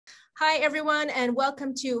Hi, everyone, and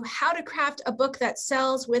welcome to How to Craft a Book That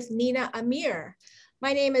Sells with Nina Amir.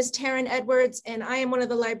 My name is Taryn Edwards, and I am one of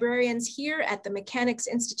the librarians here at the Mechanics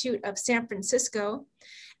Institute of San Francisco.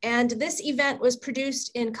 And this event was produced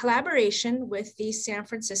in collaboration with the San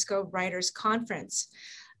Francisco Writers Conference.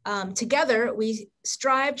 Together, we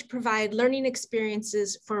strive to provide learning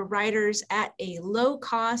experiences for writers at a low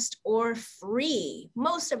cost or free.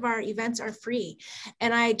 Most of our events are free.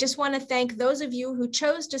 And I just want to thank those of you who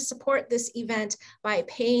chose to support this event by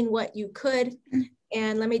paying what you could.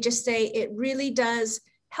 And let me just say, it really does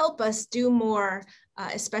help us do more,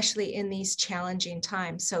 especially in these challenging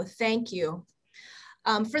times. So thank you.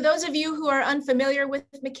 For those of you who are unfamiliar with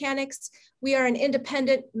Mechanics, we are an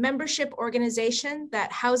independent membership organization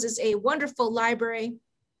that houses a wonderful library,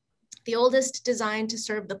 the oldest designed to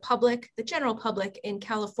serve the public, the general public in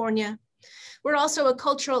California. We're also a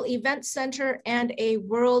cultural event center and a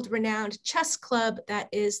world-renowned chess club that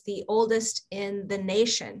is the oldest in the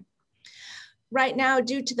nation. Right now,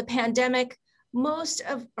 due to the pandemic, most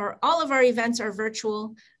of, or all of our events are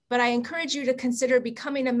virtual, but I encourage you to consider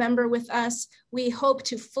becoming a member with us. We hope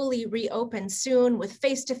to fully reopen soon with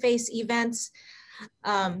face-to-face events,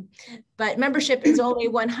 but membership is only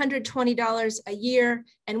 $120 a year,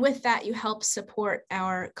 and with that, you help support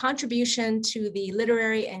our contribution to the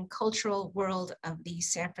literary and cultural world of the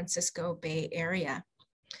San Francisco Bay Area.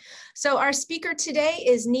 So our speaker today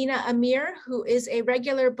is Nina Amir, who is a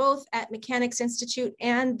regular both at Mechanics Institute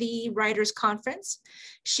and the Writers Conference.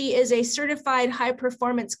 She is a certified high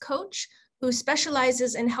performance coach who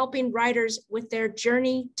specializes in helping writers with their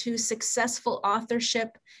journey to successful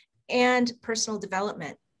authorship and personal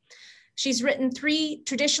development. She's written 3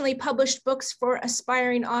 traditionally published books for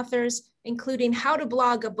aspiring authors, including How to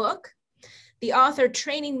Blog a Book, the Author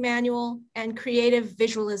Training Manual, and Creative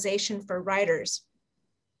Visualization for Writers.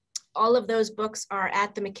 All of those books are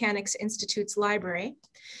at the Mechanics Institute's library.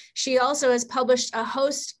 She also has published a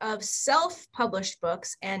host of self-published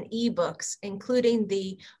books and ebooks, including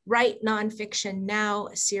the Write Nonfiction Now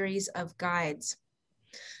series of guides.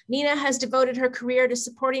 Nina has devoted her career to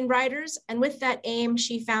supporting writers, and with that aim,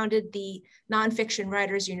 she founded the Nonfiction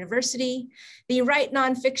Writers University, the Write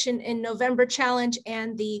Nonfiction in November Challenge,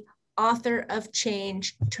 and the Author of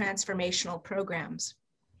Change transformational programs.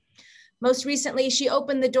 Most recently, she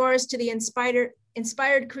opened the doors to the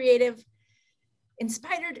inspired creator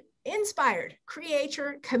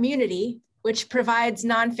community, which provides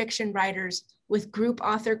nonfiction writers with group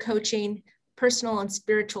author coaching, personal and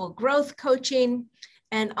spiritual growth coaching,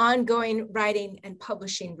 and ongoing writing and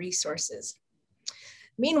publishing resources.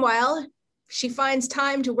 Meanwhile, she finds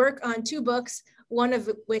time to work on 2 books, one of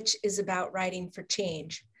which is about writing for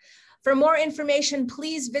change. For more information,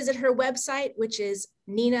 please visit her website, which is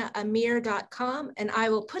ninaamir.com, and I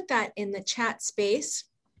will put that in the chat space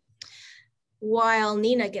while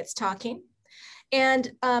Nina gets talking.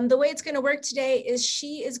 And the way it's going to work today is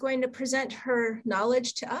she is going to present her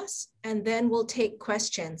knowledge to us, and then we'll take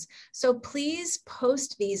questions. So please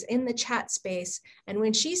post these in the chat space, and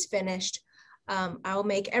when she's finished, I'll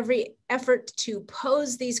make every effort to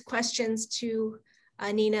pose these questions to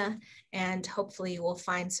Nina, and hopefully we'll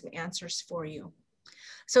find some answers for you.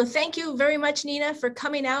 So thank you very much, Nina, for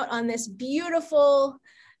coming out on this beautiful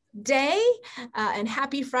day, and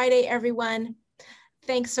happy Friday, everyone.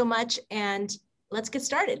 Thanks so much, and let's get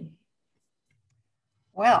started.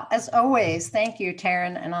 Well, as always, thank you,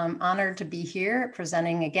 Taryn, and I'm honored to be here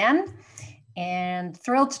presenting again and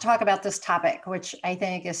thrilled to talk about this topic, which I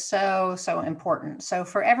think is so important. So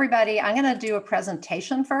for everybody, I'm going to do a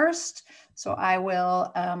presentation first. So I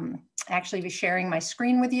will actually be sharing my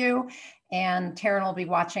screen with you, and Taryn will be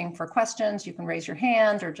watching for questions. You can raise your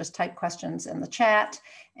hand or just type questions in the chat,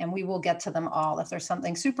 and we will get to them all. If there's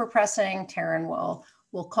something super pressing, Taryn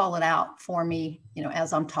will call it out for me,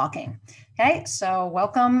 as I'm talking. Okay, so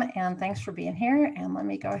welcome and thanks for being here. And let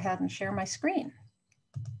me go ahead and share my screen.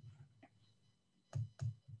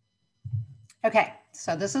 Okay,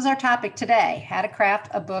 so this is our topic today, how to craft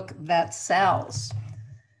a book that sells.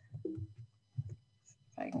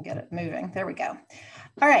 If I can get it moving, there we go.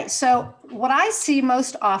 All right, so what I see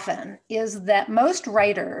most often is that most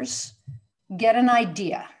writers get an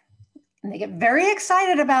idea and they get very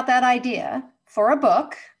excited about that idea for a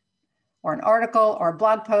book or an article or a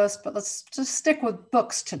blog post, but let's just stick with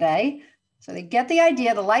books today. So they get the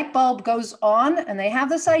idea, the light bulb goes on, and they have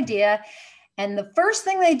this idea. And the first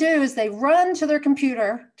thing they do is they run to their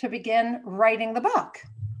computer to begin writing the book.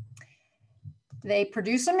 They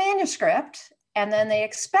produce a manuscript, and then they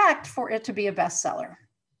expect for it to be a bestseller.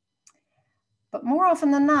 But more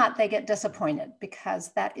often than not, they get disappointed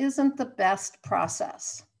because that isn't the best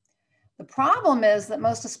process. The problem is that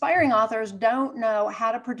most aspiring authors don't know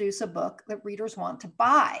how to produce a book that readers want to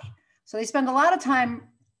buy. So they spend a lot of time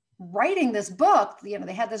writing this book.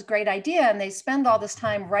 They had this great idea and they spend all this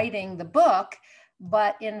time writing the book,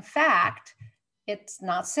 but in fact, it's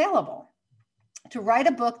not saleable. To write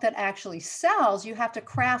a book that actually sells, you have to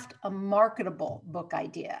craft a marketable book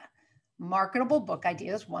idea. Marketable book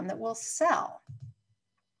idea is one that will sell.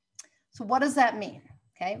 So what does that mean?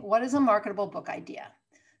 Okay, what is a marketable book idea?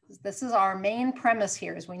 This is our main premise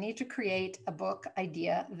here, is we need to create a book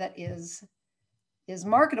idea that is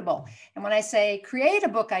marketable. And when I say create a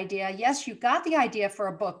book idea, yes, you got the idea for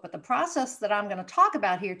a book, but the process that I'm going to talk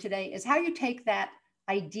about here today is how you take that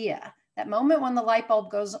idea, that moment when the light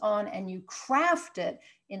bulb goes on, and you craft it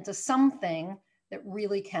into something that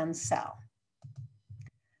really can sell.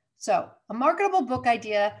 So a marketable book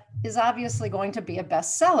idea is obviously going to be a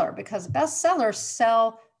bestseller, because bestsellers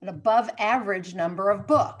sell an above average number of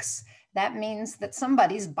books. That means that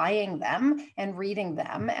somebody's buying them and reading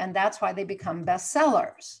them, and that's why they become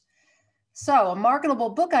bestsellers. So a marketable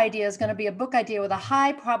book idea is going to be a book idea with a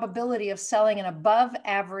high probability of selling an above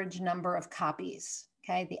average number of copies.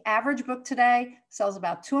 Okay, the average book today sells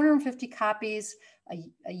about 250 copies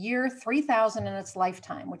a year, 3,000 in its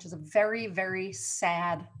lifetime, which is a very, very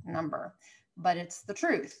sad number, but it's the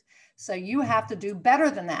truth. So you have to do better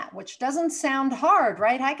than that, which doesn't sound hard,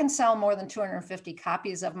 right? I can sell more than 250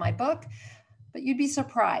 copies of my book, but you'd be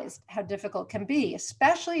surprised how difficult it can be,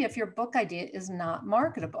 especially if your book idea is not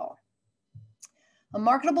marketable. A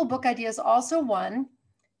marketable book idea is also one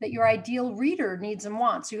that your ideal reader needs and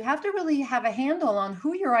wants. You have to really have a handle on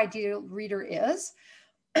who your ideal reader is,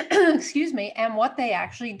 excuse me, and what they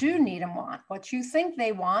actually do need and want. What you think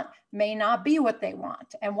they want may not be what they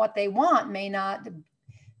want, and what they want may not,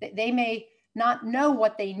 they may not know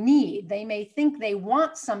what they need. They may think they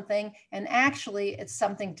want something, and actually it's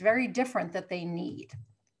something very different that they need.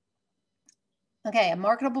 Okay, a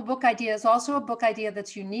marketable book idea is also a book idea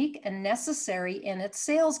that's unique and necessary in its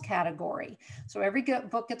sales category. So every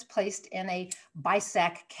book gets placed in a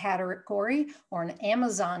BISAC category or an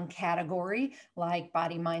Amazon category, like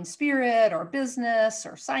body, mind, spirit, or business,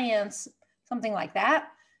 or science, something like that.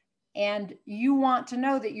 And you want to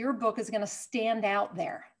know that your book is going to stand out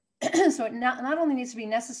there. So it not only needs to be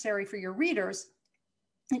necessary for your readers,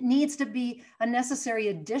 it needs to be a necessary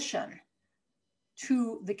addition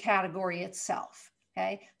to the category itself,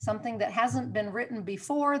 okay? Something that hasn't been written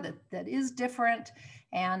before, that is different,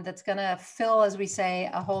 and that's gonna fill, as we say,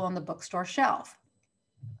 a hole on the bookstore shelf.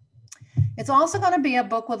 It's also gonna be a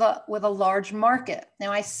book with a large market.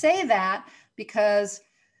 Now I say that because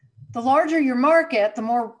the larger your market, the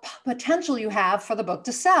more potential you have for the book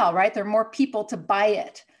to sell, right? There are more people to buy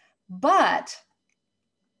it. But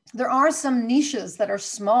there are some niches that are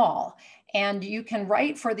small, and you can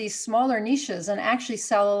write for these smaller niches and actually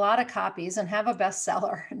sell a lot of copies and have a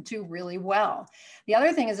bestseller and do really well. The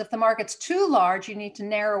other thing is, if the market's too large, you need to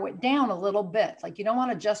narrow it down a little bit. Like, you don't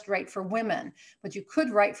want to just write for women, but you could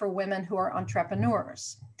write for women who are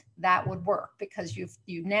entrepreneurs. That would work, because you've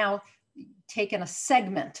now taken a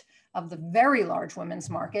segment of the very large women's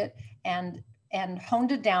market and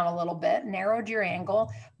honed it down a little bit, narrowed your angle,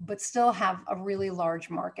 but still have a really large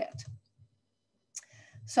market.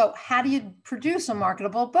 So how do you produce a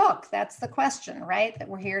marketable book? That's the question, right, that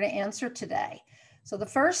we're here to answer today. So the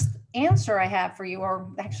first answer I have for you, or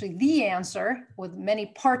actually the answer with many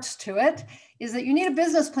parts to it, is that you need a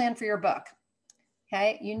business plan for your book.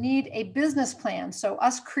 Okay, you need a business plan. So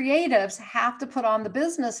us creatives have to put on the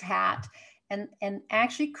business hat and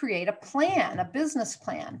actually create a plan, a business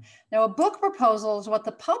plan. Now, a book proposal is what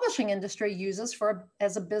the publishing industry uses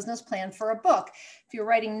as a business plan for a book. If you're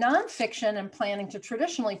writing nonfiction and planning to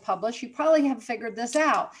traditionally publish, you probably have figured this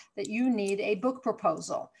out, that you need a book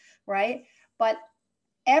proposal, right? But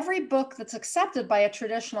every book that's accepted by a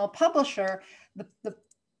traditional publisher,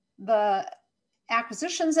 the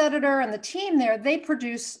acquisitions editor and the team there, they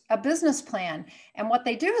produce a business plan. And what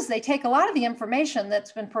they do is they take a lot of the information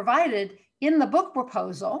that's been provided in the book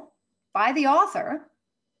proposal by the author,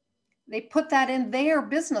 they put that in their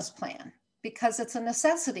business plan, because it's a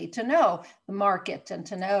necessity to know the market and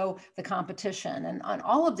to know the competition and on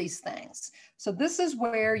all of these things. So this is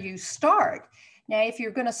where you start. Now, if you're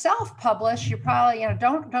going to self-publish, you probably,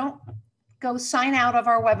 don't go sign out of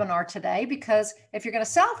our webinar today, because if you're going to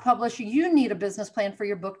self-publish, you need a business plan for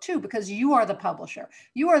your book too, because you are the publisher,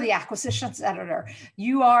 you are the acquisitions editor,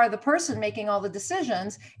 you are the person making all the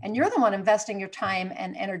decisions, and you're the one investing your time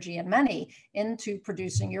and energy and money into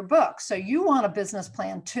producing your book. So you want a business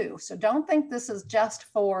plan too. So don't think this is just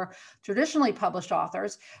for traditionally published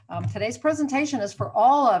authors. Today's presentation is for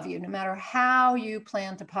all of you, no matter how you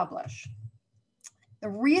plan to publish. The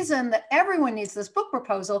reason that everyone needs this book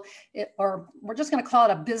proposal, or we're just going to call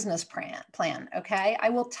it a business plan, okay? I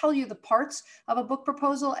will tell you the parts of a book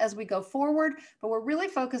proposal as we go forward, but we're really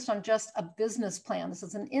focused on just a business plan. This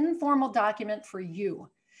is an informal document for you.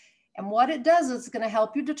 And what it does is it's going to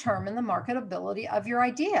help you determine the marketability of your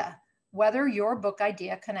idea, whether your book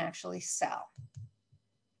idea can actually sell.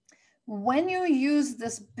 When you use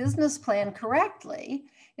this business plan correctly,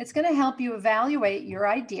 it's going to help you evaluate your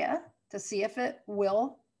idea to see if it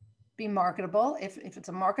will be marketable, if it's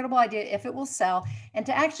a marketable idea, if it will sell, and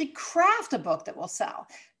to actually craft a book that will sell.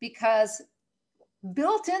 Because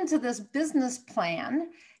built into this business plan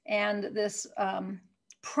and this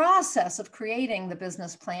process of creating the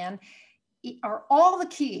business plan are all the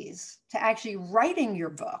keys to actually writing your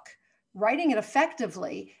book, writing it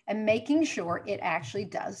effectively, and making sure it actually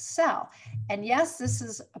does sell. And yes, this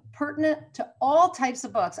is pertinent to all types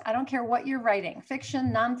of books. I don't care what you're writing,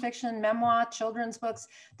 fiction, nonfiction, memoir, children's books,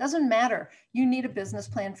 doesn't matter. You need a business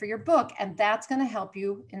plan for your book, and that's going to help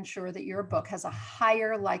you ensure that your book has a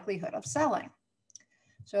higher likelihood of selling.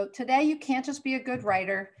 So today you can't just be a good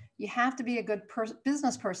writer, you have to be a good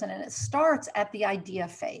business person, and it starts at the idea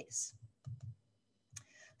phase.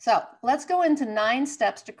 So let's go into 9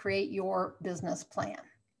 steps to create your business plan.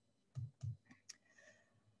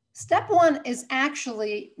 Step 1 is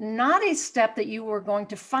actually not a step that you are going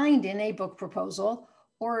to find in a book proposal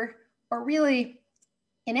or really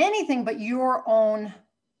in anything but your own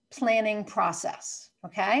planning process,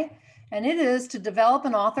 okay? And it is to develop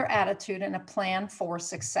an author attitude and a plan for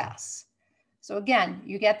success. So again,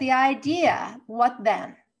 you get the idea, what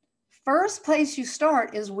then? First place you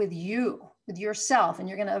start is with you, with yourself, and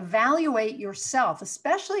you're going to evaluate yourself,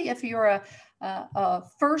 especially if you're a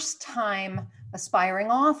first-time aspiring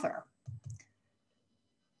author.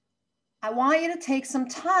 I want you to take some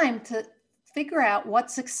time to figure out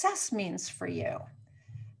what success means for you,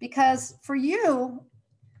 because for you,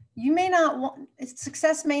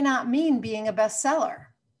 success may not mean being a bestseller,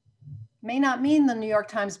 may not mean the New York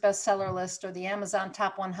Times bestseller list or the Amazon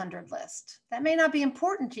top 100 list. That may not be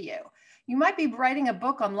important to you. You might be writing a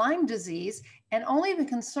book on Lyme disease and only be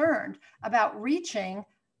concerned about reaching,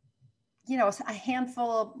 a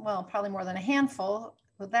handful, well, probably more than a handful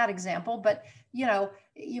with that example, but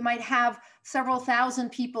you might have several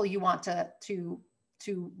thousand people you want to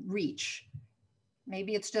reach.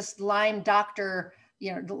 Maybe it's just Lyme doctor,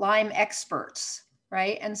 Lyme experts,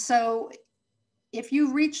 right? And so if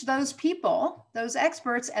you reach those people, those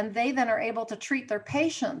experts, and they then are able to treat their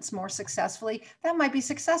patients more successfully, that might be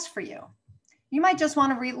success for you. You might just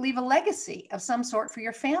want to leave a legacy of some sort for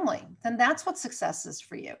your family. Then that's what success is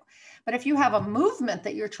for you. But if you have a movement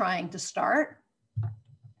that you're trying to start,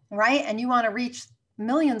 right, and you want to reach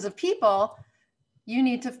millions of people, you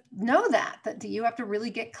need to know that you have to really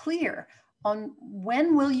get clear on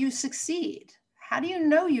when will you succeed. How do you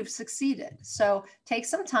know you've succeeded? So take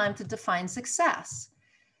some time to define success.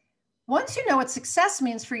 Once you know what success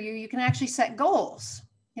means for you, you can actually set goals.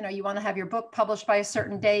 You want to have your book published by a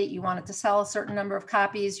certain date. You want it to sell a certain number of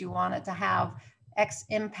copies. You want it to have X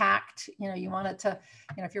impact. You want it to,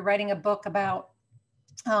 if you're writing a book about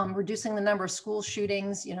reducing the number of school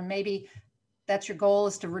shootings, maybe that's your goal,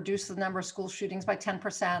 is to reduce the number of school shootings by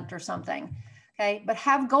 10% or something. Okay, but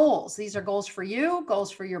have goals. These are goals for you, goals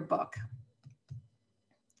for your book.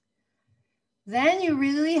 Then you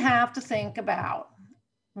really have to think about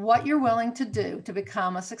what you're willing to do to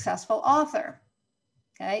become a successful author.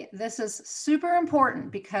 Okay, this is super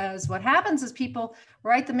important, because what happens is people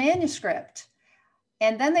write the manuscript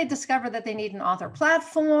and then they discover that they need an author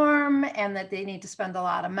platform and that they need to spend a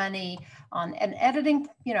lot of money on an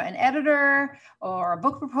editor or a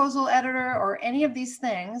book proposal editor or any of these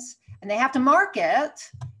things. And they have to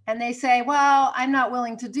market, and they say, well, I'm not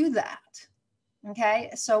willing to do that.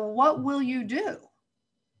 Okay, so what will you do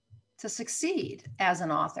to succeed as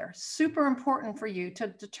an author? Super important for you to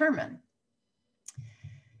determine.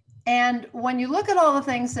 And when you look at all the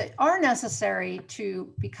things that are necessary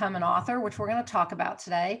to become an author, which we're going to talk about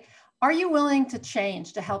today, are you willing to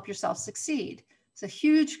change to help yourself succeed? It's a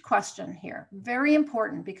huge question here, very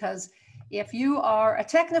important, because if you are a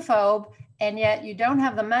technophobe and yet you don't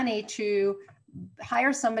have the money to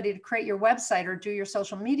hire somebody to create your website or do your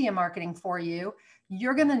social media marketing for you,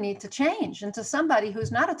 you're going to need to change into somebody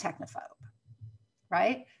who's not a technophobe,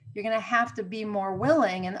 right? You're going to have to be more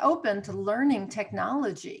willing and open to learning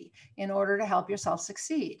technology in order to help yourself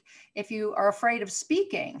succeed. If you are afraid of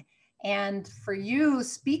speaking, and for you,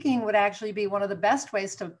 speaking would actually be one of the best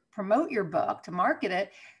ways to promote your book, to market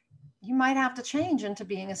it, you might have to change into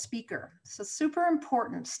being a speaker. It's a super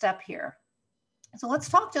important step here. So let's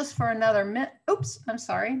talk just for another minute. Oops, I'm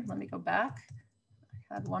sorry. Let me go back.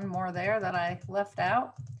 I had one more there that I left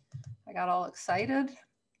out. I got all excited.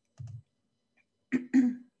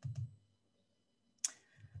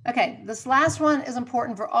 Okay, this last one is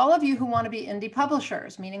important for all of you who want to be indie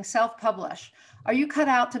publishers, meaning self-publish. Are you cut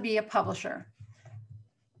out to be a publisher?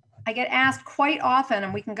 I get asked quite often,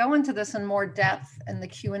 and we can go into this in more depth in the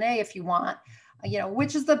Q&A if you want,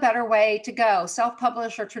 which is the better way to go,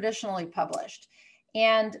 self-published or traditionally published?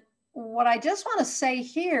 And what I just want to say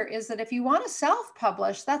here is that if you want to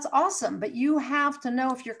self-publish, that's awesome, but you have to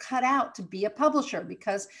know if you're cut out to be a publisher,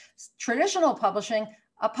 because traditional publishing,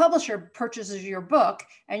 a publisher purchases your book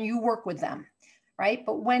and you work with them, right?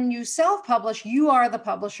 But when you self-publish, you are the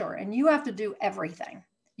publisher and you have to do everything.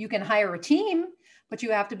 You can hire a team, but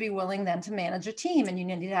you have to be willing then to manage a team, and you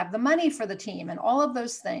need to have the money for the team and all of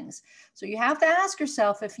those things. So you have to ask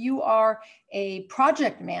yourself if you are a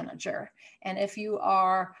project manager, and if you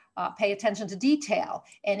are pay attention to detail,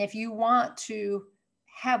 and if you want to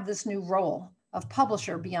have this new role of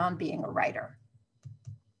publisher beyond being a writer.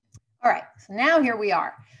 All right, so now here we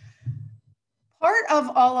are. Part of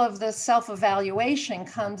all of this self-evaluation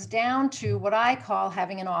comes down to what I call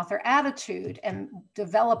having an author attitude and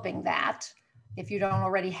developing that if you don't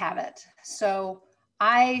already have it. So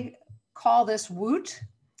I call this WOOT,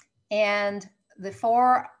 and the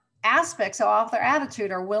 4 aspects of author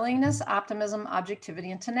attitude are willingness, optimism,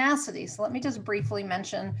 objectivity, and tenacity. So let me just briefly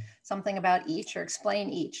mention something about each or explain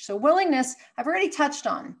each. So willingness, I've already touched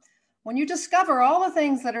on. When you discover all the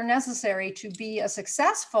things that are necessary to be a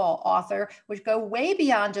successful author, which go way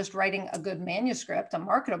beyond just writing a good manuscript, a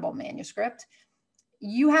marketable manuscript,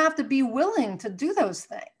 you have to be willing to do those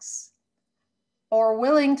things, or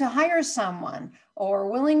willing to hire someone, or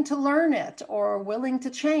willing to learn it, or willing to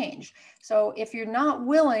change. So if you're not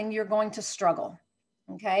willing, you're going to struggle,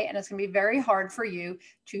 okay? And it's going to be very hard for you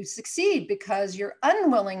to succeed because your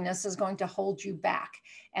unwillingness is going to hold you back.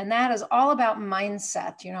 And that is all about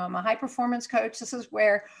mindset. I'm a high performance coach. This is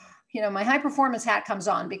where, my high performance hat comes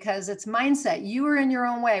on, because it's mindset. You are in your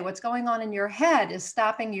own way. What's going on in your head is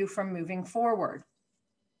stopping you from moving forward.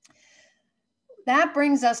 That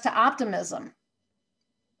brings us to optimism.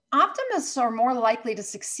 Optimists are more likely to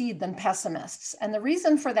succeed than pessimists. And the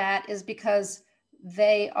reason for that is because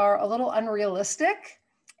they are a little unrealistic,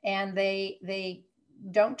 and they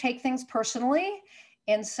don't take things personally.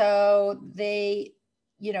 And so they,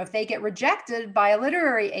 if they get rejected by a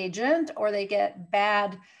literary agent, or they get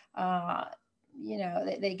bad,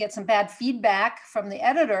 they get some bad feedback from the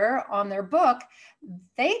editor on their book,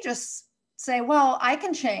 they just say, well, I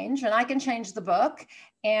can change, and I can change the book.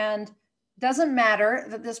 And doesn't matter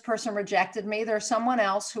that this person rejected me. There's someone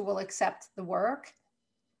else who will accept the work.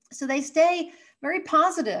 So they stay very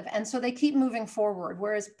positive, and so they keep moving forward.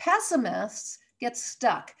 Whereas pessimists get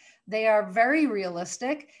stuck. They are very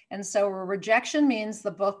realistic, and so a rejection means the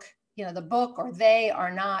book or they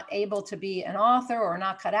are not able to be an author, or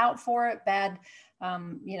not cut out for it. Bad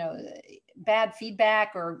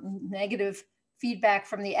feedback or negative feedback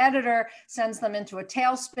from the editor sends them into a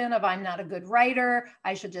tailspin of, I'm not a good writer,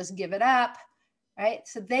 I should just give it up, right?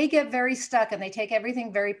 So they get very stuck and they take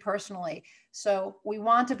everything very personally. So we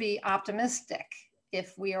want to be optimistic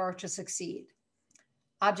if we are to succeed.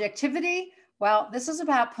 Objectivity, well, this is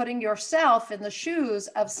about putting yourself in the shoes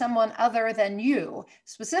of someone other than you,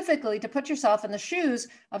 specifically to put yourself in the shoes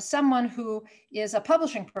of someone who is a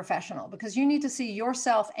publishing professional, because you need to see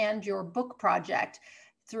yourself and your book project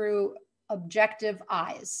through objective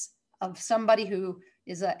eyes of somebody who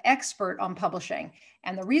is an expert on publishing.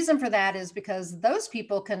 And the reason for that is because those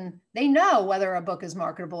people they know whether a book is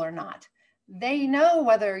marketable or not. They know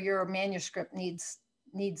whether your manuscript needs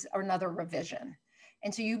another revision.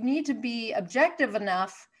 And so you need to be objective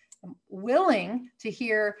enough, willing to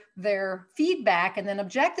hear their feedback, and then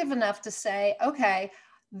objective enough to say, okay,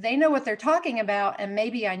 they know what they're talking about, and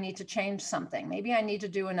maybe I need to change something. Maybe I need to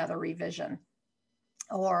do another revision.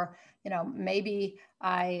 Or maybe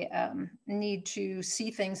I need to see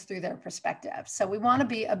things through their perspective. So we want to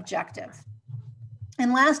be objective.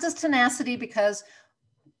 And last is tenacity, because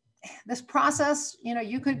this process,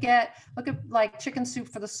 you could look at like chicken soup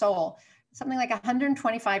for the soul. something like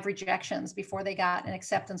 125 rejections before they got an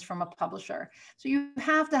acceptance from a publisher. So you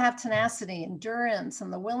have to have tenacity, endurance,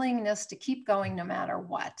 and the willingness to keep going no matter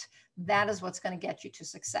what. That is what's going to get you to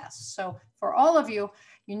success. So for all of you,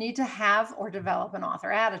 you need to have or develop an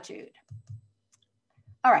author attitude.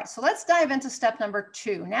 All right, so let's dive into step number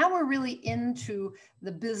 2. Now we're really into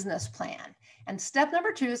the business plan. And step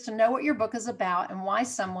number 2 is to know what your book is about and why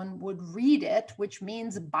someone would read it, which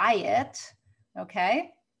means buy it,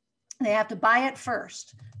 okay? They have to buy it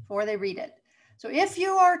first before they read it. So if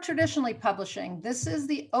you are traditionally publishing, this is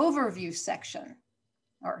the overview section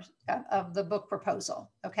of the book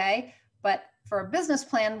proposal, okay? But for a business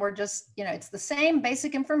plan, we're just, it's the same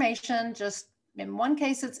basic information, just in one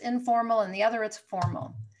case it's informal and the other it's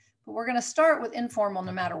formal. But we're gonna start with informal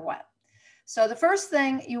no matter what. So the first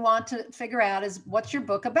thing you want to figure out is, what's your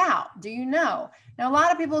book about? Do you know? Now, a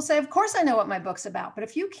lot of people say, of course I know what my book's about, but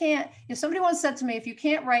if you can't, if somebody once said to me, if you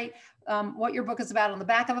can't write what your book is about on the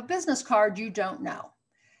back of a business card, you don't know.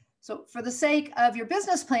 So for the sake of your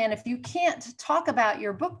business plan, if you can't talk about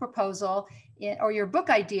your book proposal or your book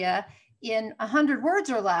idea in 100 words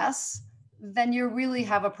or less, then you really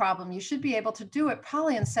have a problem. You should be able to do it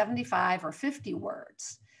probably in 75 or 50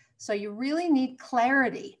 words. So you really need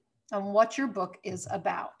clarity on what your book is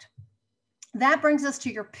about. That brings us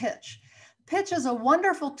to your pitch. Pitch is a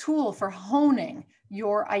wonderful tool for honing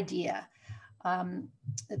your idea.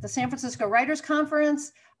 At the San Francisco Writers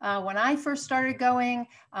Conference, when I first started going,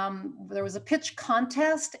 there was a pitch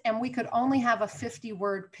contest and we could only have a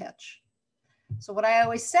 50-word pitch. So what I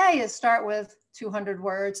always say is start with 200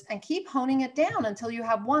 words and keep honing it down until you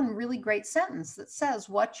have one really great sentence that says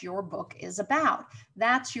what your book is about.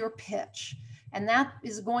 That's your pitch. And that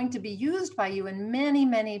is going to be used by you in many,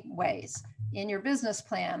 many ways. In your business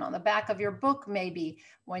plan, on the back of your book, maybe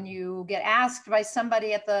when you get asked by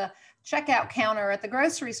somebody at the checkout counter at the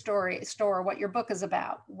grocery store what your book is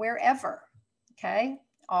about, wherever, okay?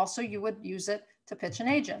 Also, you would use it to pitch an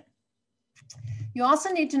agent. You also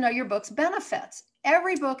need to know your book's benefits.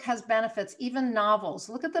 Every book has benefits, even novels.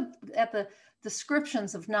 Look at the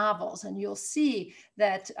descriptions of novels and you'll see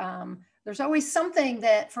that there's always something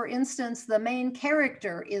that, for instance, the main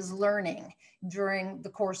character is learning during the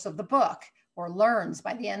course of the book or learns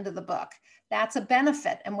by the end of the book. That's a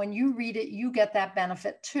benefit. And when you read it, you get that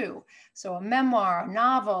benefit too. So a memoir, a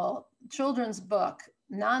novel, children's book,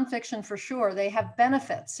 nonfiction for sure, they have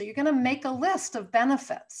benefits. So you're going to make a list of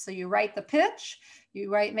benefits. So you write the pitch,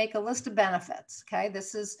 make a list of benefits. Okay.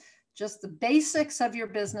 This is just the basics of your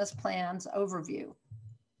business plan's overview.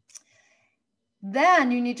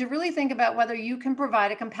 Then you need to really think about whether you can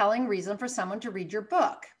provide a compelling reason for someone to read your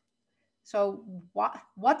book. So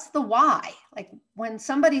what's the why? Like when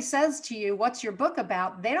somebody says to you, what's your book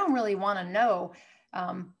about? They don't really want to know.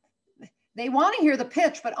 They want to hear the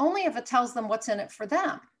pitch, but only if it tells them what's in it for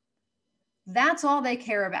them. That's all they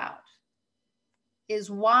care about, is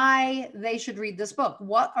why they should read this book.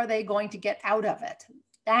 What are they going to get out of it?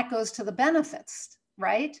 That goes to the benefits,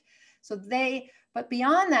 right? But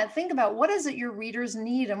beyond that, think about what is it your readers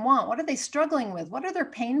need and want? What are they struggling with? What are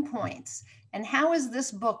their pain points? And how is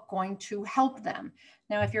this book going to help them?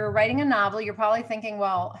 Now, if you're writing a novel, you're probably thinking,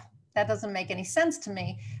 well, that doesn't make any sense to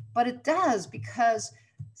me, but it does, because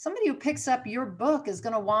somebody who picks up your book is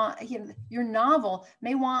going to want, your novel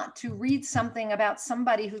may want to read something about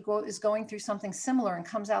somebody who is going through something similar and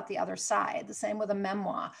comes out the other side. The same with a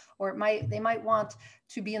memoir, or they might want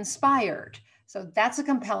to be inspired. So that's a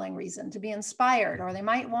compelling reason to be inspired, or they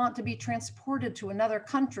might want to be transported to another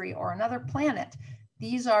country or another planet.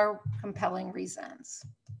 These are compelling reasons.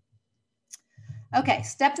 Okay,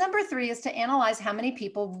 step number 3 is to analyze how many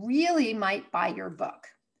people really might buy your book.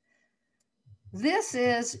 This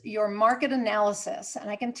is your market analysis. And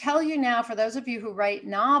I can tell you now, for those of you who write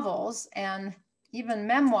novels and even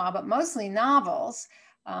memoir, but mostly novels,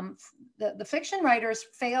 the fiction writers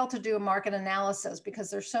fail to do a market analysis because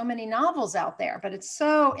there's so many novels out there. But it's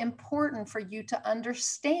so important for you to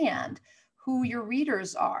understand who your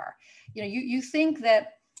readers are. You think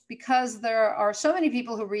that because there are so many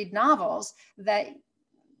people who read novels, that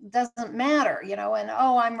doesn't matter, and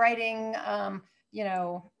oh, I'm writing,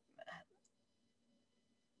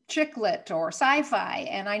 chick lit or sci-fi,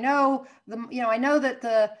 and I know that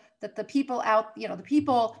the people out, the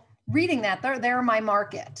people reading that, they're my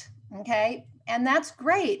market, okay? And that's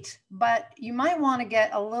great, but you might want to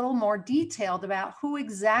get a little more detailed about who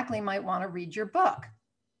exactly might want to read your book.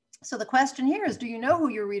 So the question here is, do you know who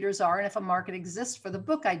your readers are and if a market exists for the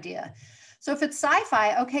book idea? So if it's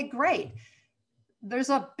sci-fi, okay, great.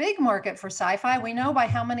 There's a big market for sci-fi. We know by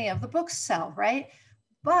how many of the books sell, right?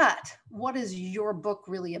 But what is your book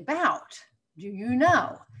really about? Do you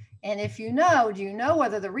know? And if you know, do you know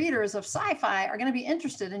whether the readers of sci-fi are going to be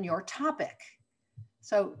interested in your topic?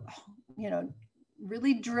 So,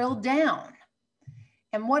 really drill down.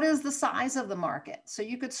 And what is the size of the market? So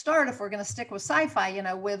you could start, if we're going to stick with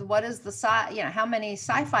sci-fi, with what is the size, how many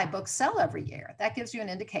sci-fi books sell every year? That gives you an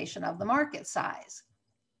indication of the market size.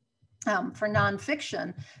 For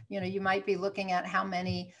nonfiction, you might be looking at how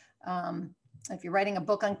many, if you're writing a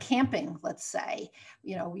book on camping, let's say,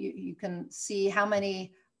 you can see how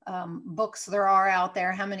many books there are out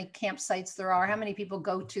there, how many campsites there are, how many people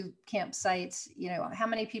go to campsites, how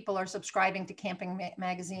many people are subscribing to camping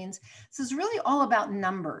magazines. This is really all about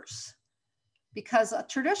numbers, because a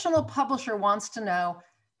traditional publisher wants to know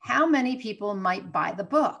how many people might buy the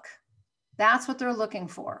book. That's what they're looking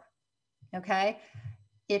for, okay?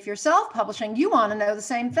 If you're self-publishing, you want to know the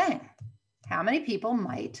same thing. How many people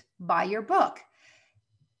might buy your book?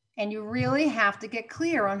 And you really have to get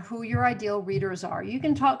clear on who your ideal readers are. You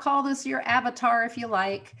can call this your avatar if you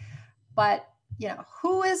like, but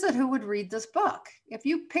who is it who would read this book? If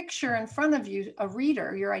you picture in front of you a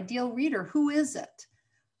reader, your ideal reader, who is it?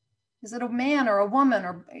 Is it a man or a woman,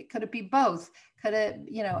 or could it be both? Could it,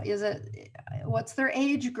 is it, what's their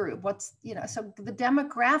age group? What's, so the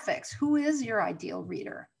demographics, who is your ideal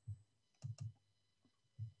reader?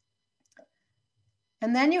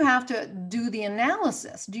 And then you have to do the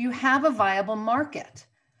analysis. Do you have a viable market?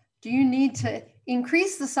 Do you need to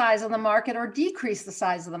increase the size of the market or decrease the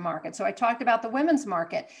size of the market? So I talked about the women's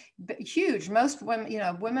market, huge. Most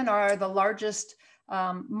women, women are the largest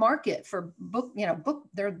market for book,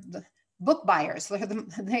 they're the book buyers.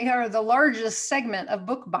 They are the largest segment of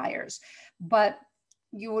book buyers, but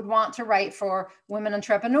you would want to write for women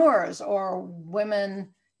entrepreneurs or women,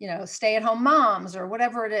 stay-at-home moms or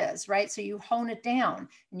whatever it is, right? So you hone it down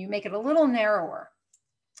and you make it a little narrower.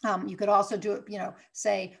 You could also do it,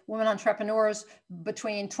 say women entrepreneurs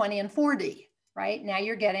between 20 and 40, right? Now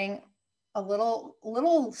you're getting a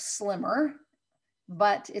little slimmer,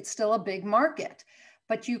 but it's still a big market.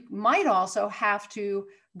 But you might also have to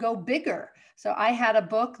go bigger. So I had a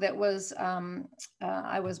book that was,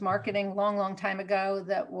 I was marketing long time ago,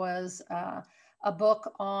 that was a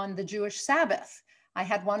book on the Jewish Sabbath. I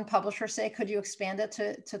had one publisher say, could you expand it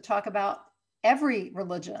to talk about every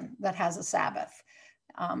religion that has a Sabbath?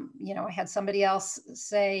 I had somebody else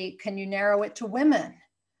say, can you narrow it to women?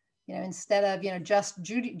 Instead of, just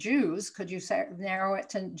Jews, could you narrow it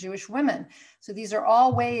to Jewish women? So these are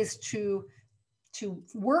all ways to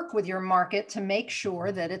work with your market to make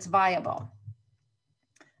sure that it's viable.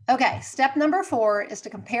 Okay, step number 4 is to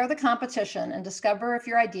compare the competition and discover if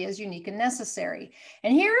your idea is unique and necessary.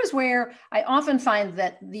 And here is where I often find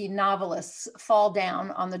that the novelists fall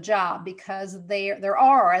down on the job, because there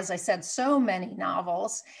are, as I said, so many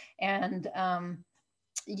novels, and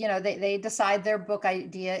they decide their book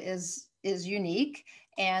idea is unique,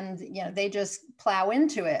 and they just plow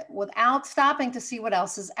into it without stopping to see what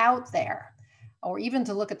else is out there, or even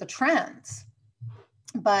to look at the trends.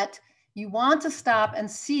 But you want to stop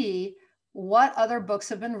and see what other books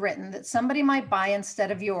have been written that somebody might buy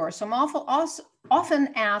instead of yours. So I'm often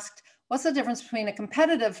asked, what's the difference between a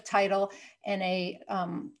competitive title and a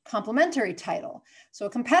complementary title? So a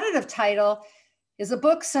competitive title is a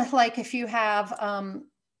book, so like if you have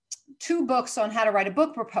 2 books on how to write a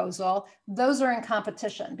book proposal, those are in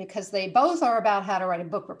competition because they both are about how to write a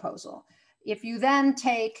book proposal. If you then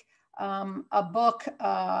take a book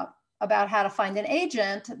about how to find an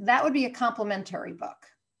agent, that would be a complementary book,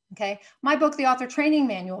 okay? My book, The Author Training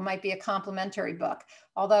Manual, might be a complementary book,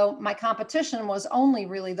 although my competition was only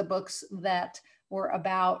really the books that were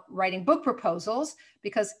about writing book proposals,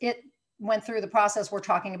 because it went through the process we're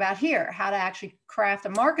talking about here, how to actually craft a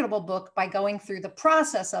marketable book by going through the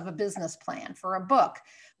process of a business plan for a book,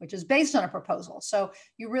 which is based on a proposal. So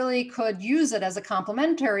you really could use it as a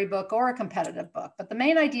complementary book or a competitive book. But the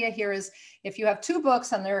main idea here is if you have 2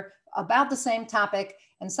 books and they're about the same topic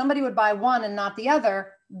and somebody would buy one and not the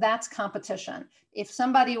other, that's competition. If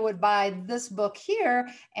somebody would buy this book here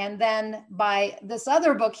and then buy this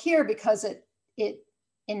other book here because it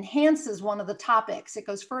enhances one of the topics, it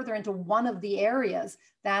goes further into one of the areas,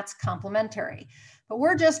 that's complementary. But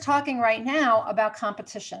we're just talking right now about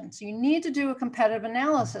competition. So you need to do a competitive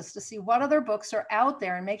analysis to see what other books are out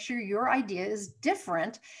there and make sure your idea is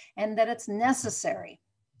different and that it's necessary.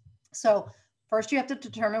 So first you have to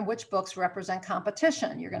determine which books represent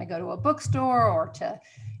competition. You're going to go to a bookstore or to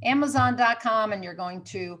Amazon.com and you're going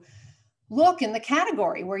to look in the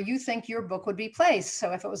category where you think your book would be placed.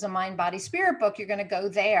 So if it was a mind, body, spirit book, you're going to go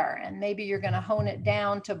there, and maybe you're going to hone it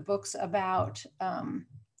down to books about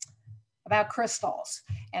crystals.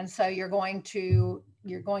 And so you're going to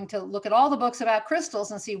you're going to look at all the books about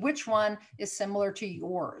crystals and see which one is similar to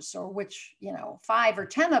yours, or which, 5 or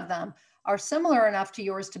 10 of them are similar enough to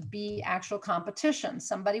yours to be actual competition.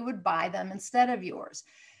 Somebody would buy them instead of yours.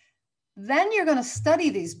 Then you're going to study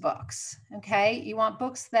these books, okay? You want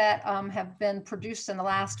books that have been produced in the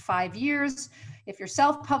last 5 years. If you're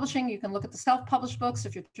self-publishing, you can look at the self-published books.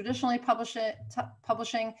 If you're traditionally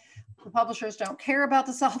publishing, the publishers don't care about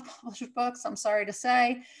the self-published books, I'm sorry to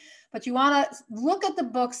say. But you want to look at the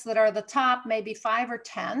books that are the top maybe 5 or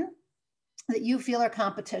 10 that you feel are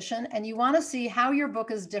competition, and you want to see how your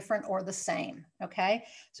book is different or the same, okay?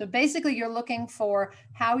 So basically you're looking for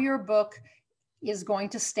how your book is going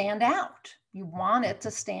to stand out. You want it to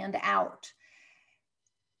stand out.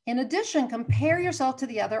 In addition, compare yourself to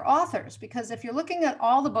the other authors, because if you're looking at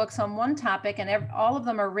all the books on one topic and all of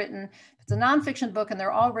them are written, if it's a nonfiction book and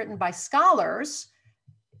they're all written by scholars,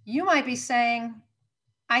 you might be saying,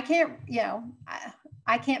 I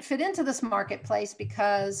can't fit into this marketplace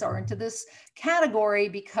because, or into this category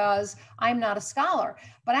because I'm not a scholar.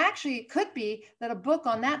 But actually it could be that a book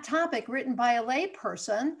on that topic written by a lay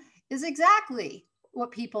person is exactly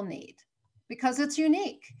what people need, because it's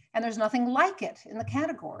unique and there's nothing like it in the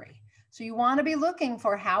category. So you want to be looking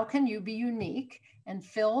for how can you be unique and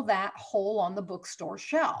fill that hole on the bookstore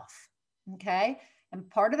shelf, okay? And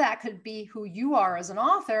part of that could be who you are as an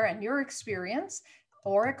author and your experience,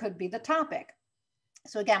 or it could be the topic.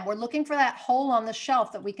 So again, we're looking for that hole on the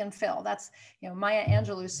shelf that we can fill. That's, Maya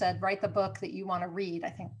Angelou said, write the book that you want to read. I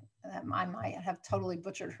think I might have totally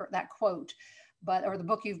butchered that quote, or the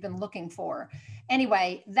book you've been looking for.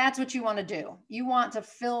 Anyway, that's what you want to do. You want to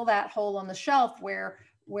fill that hole on the shelf where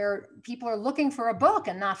people are looking for a book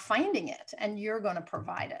and not finding it, and you're going to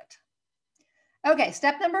provide it. Okay,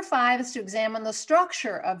 step number 5 is to examine the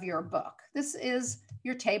structure of your book. This is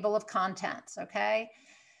your table of contents, okay?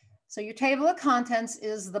 So your table of contents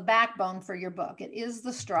is the backbone for your book. It is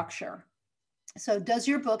the structure. So does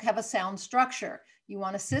your book have a sound structure? You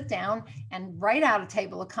want to sit down and write out a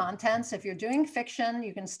table of contents. If you're doing fiction,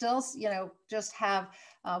 you can still, just have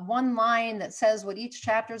one line that says what each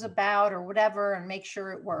chapter is about or whatever, and make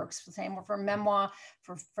sure it works. The same for memoir.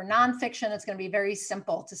 For nonfiction, it's going to be very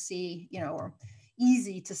simple to see, or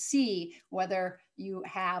easy to see whether you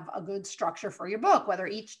have a good structure for your book, whether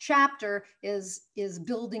each chapter is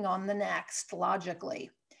building on the next logically.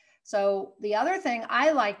 So the other thing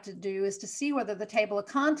I like to do is to see whether the table of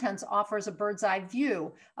contents offers a bird's eye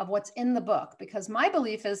view of what's in the book, because my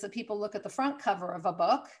belief is that people look at the front cover of a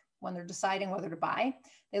book when they're deciding whether to buy.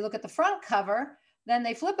 They look at the front cover, then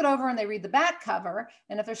they flip it over and they read the back cover.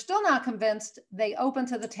 And if they're still not convinced, they open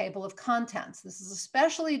to the table of contents. This is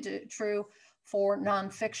especially true for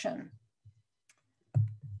nonfiction. So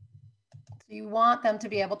you want them to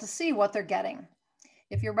be able to see what they're getting.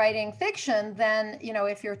 If you're writing fiction, then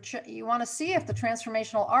if you want to see if the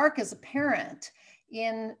transformational arc is apparent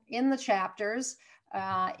in the chapters.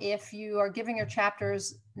 If you are giving your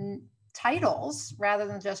chapters titles rather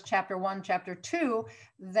than just chapter 1, chapter 2,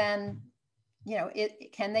 then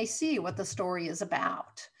can they see what the story is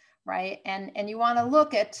about, right? And you want to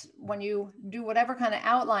look at, when you do whatever kind of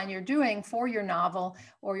outline you're doing for your novel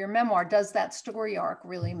or your memoir, does that story arc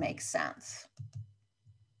really make sense?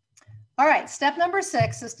 All right, step number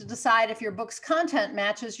 6 is to decide if your book's content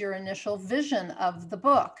matches your initial vision of the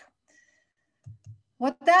book.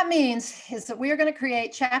 What that means is that we are going to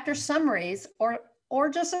create chapter summaries or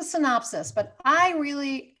just a synopsis, but I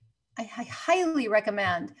highly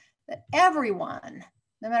recommend that everyone,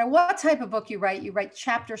 no matter what type of book you write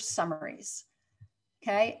chapter summaries,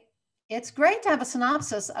 okay? It's great to have a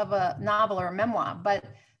synopsis of a novel or a memoir, but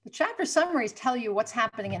the chapter summaries tell you what's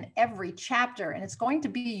happening in every chapter, and it's going to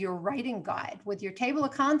be your writing guide. With your table of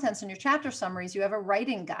contents and your chapter summaries, you have a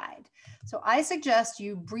writing guide. So I suggest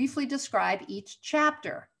you briefly describe each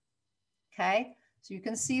chapter, okay? So you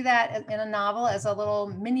can see that in a novel as a little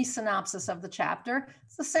mini synopsis of the chapter.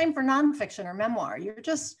 It's the same for nonfiction or memoir. You're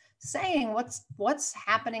just saying what's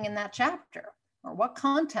happening in that chapter or what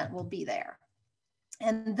content will be there.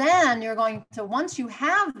 And then you're going to, once you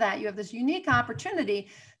have that, you have this unique opportunity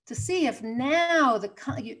to see if now that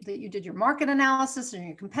you did your market analysis and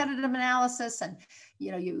your competitive analysis, and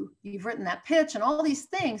you've written that pitch and all these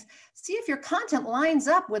things, see if your content lines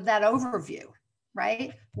up with that overview,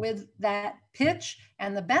 right? With that pitch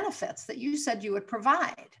and the benefits that you said you would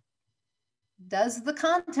provide. Does the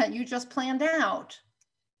content you just planned out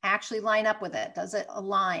actually line up with it? Does it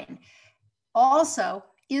align? Also,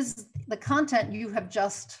 is the content you have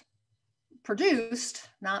just produced,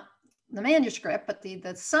 not the manuscript, but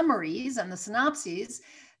the summaries and the synopses,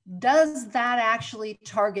 does that actually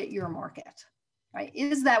target your market? right?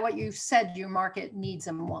 Is that what you've said your market needs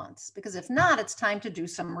and wants? Because if not, it's time to do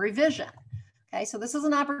some revision. Okay, so this is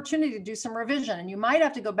an opportunity to do some revision, and you might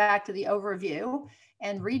have to go back to the overview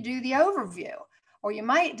and redo the overview, or you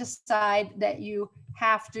might decide that you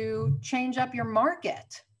have to change up your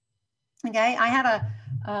market. Okay, I had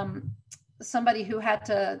somebody who had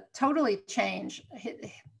to totally change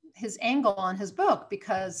his angle on his book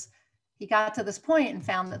because he got to this point and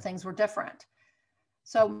found that things were different.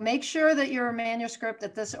 So make sure that your manuscript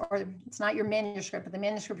or it's not your manuscript, but the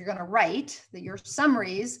manuscript you're going to write, that your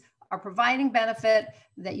summaries are providing benefit,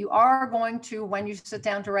 that you are going to, when you sit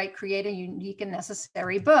down to write, create a unique and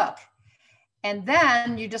necessary book. And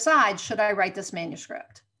then you decide, should I write this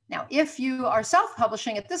manuscript? Now, if you are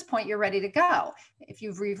self-publishing at this point, you're ready to go. If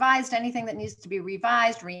you've revised anything that needs to be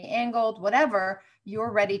revised, re-angled, whatever,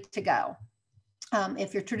 you're ready to go.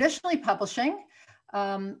 If you're traditionally publishing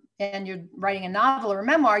and you're writing a novel or a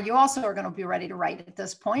memoir, you also are going to be ready to write at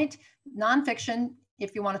this point. Nonfiction,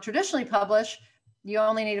 if you want to traditionally publish, you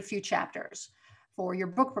only need a few chapters for your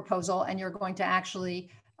book proposal, and you're going to actually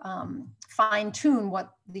fine tune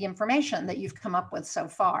what the information that you've come up with so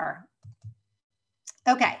far.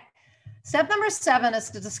 Okay, step number 7 is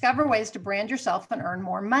to discover ways to brand yourself and earn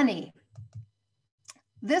more money.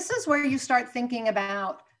 This is where you start thinking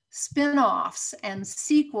about spin-offs and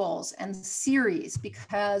sequels and series,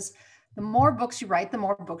 because the more books you write, the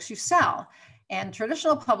more books you sell. And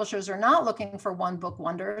traditional publishers are not looking for one book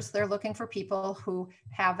wonders. They're looking for people who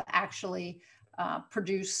have actually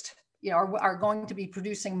produced, are going to be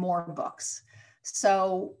producing more books.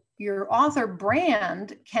 So your author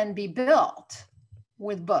brand can be built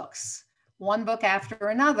with books, one book after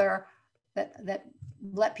another, that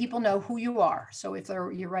let people know who you are. So if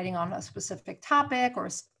you're writing on a specific topic or a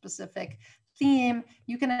specific theme,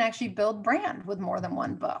 you can actually build brand with more than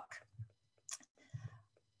one book.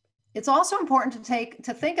 It's also important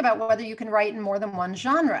to think about whether you can write in more than one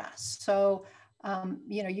genre. So,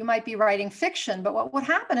 you might be writing fiction, but what would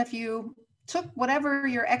happen if you took whatever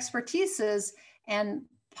your expertise is and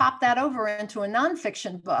popped that over into a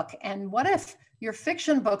nonfiction book? And what if your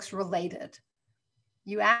fiction book's related?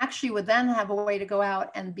 You actually would then have a way to go out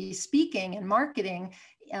and be speaking and marketing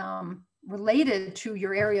related to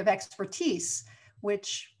your area of expertise,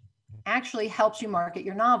 which actually helps you market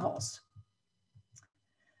your novels.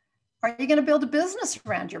 Are you going to build a business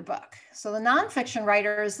around your book? So the nonfiction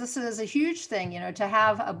writers, this is a huge thing, to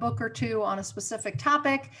have a book or two on a specific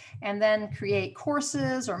topic and then create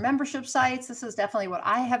courses or membership sites. This is definitely what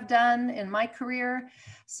I have done in my career.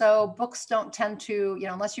 So books don't tend to,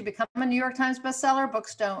 unless you become a New York Times bestseller,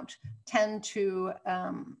 books don't tend to,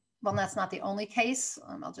 well, that's not the only case.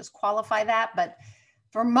 I'll just qualify that. But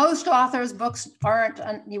for most authors, books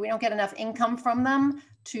we don't get enough income from them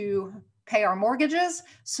to pay our mortgages.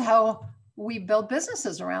 So we build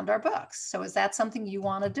businesses around our books. So is that something you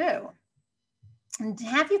want to do? And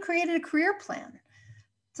have you created a career plan?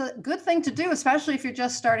 It's a good thing to do, especially if you're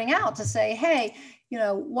just starting out, to say, hey,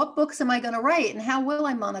 what books am I going to write, and how will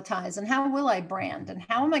I monetize, and how will I brand, and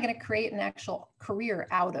how am I going to create an actual career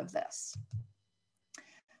out of this?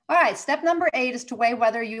 All right, step number 8 is to weigh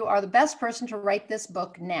whether you are the best person to write this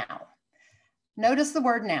book now. Notice the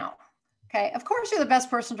word now. Okay, of course you're the best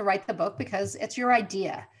person to write the book because it's your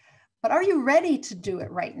idea, but are you ready to do it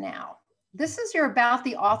right now? This is your About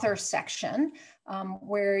the Author section,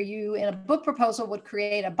 where you, in a book proposal, would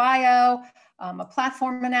create a bio, a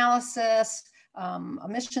platform analysis, a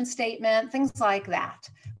mission statement, things like that.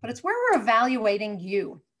 But it's where we're evaluating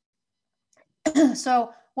you.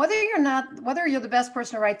 So whether you're the best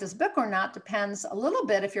person to write this book or not depends a little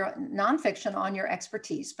bit, if you're nonfiction, on your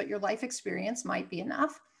expertise, but your life experience might be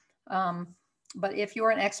enough. But if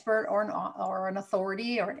you're an expert or an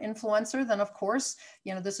authority or an influencer, then of course,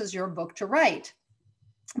 this is your book to write.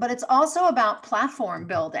 But it's also about platform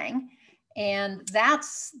building, and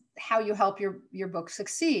that's how you help your book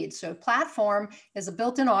succeed. So platform is a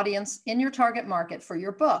built-in audience in your target market for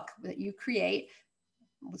your book that you create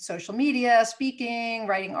with social media, speaking,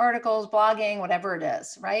 writing articles, blogging, whatever it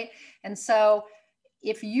is, right? And so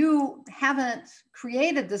if you haven't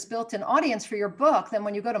created this built-in audience for your book, then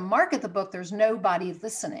when you go to market the book, there's nobody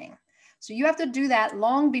listening. So you have to do that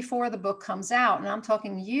long before the book comes out, and I'm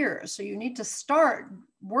talking years. So you need to start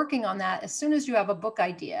working on that as soon as you have a book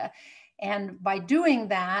idea. And by doing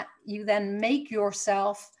that, you then make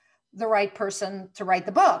yourself the right person to write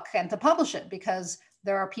the book and to publish it, because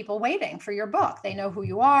there are people waiting for your book. They know who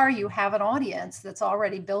you are. You have an audience that's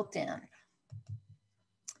already built in.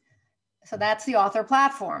 So that's the author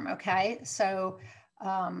platform, okay? So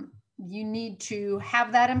You need to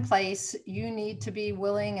have that in place. You need to be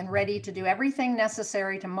willing and ready to do everything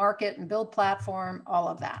necessary to market and build platform, all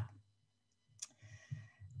of that.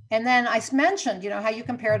 And then I mentioned, how you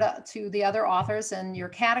compare to the other authors in your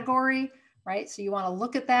category, right? So you want to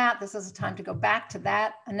look at that. This is a time to go back to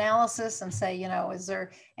that analysis and say, is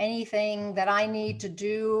there anything that I need to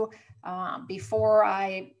do before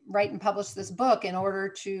I write and publish this book in order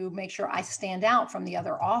to make sure I stand out from the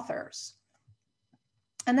other authors?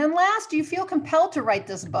 And then last, do you feel compelled to write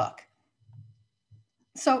this book?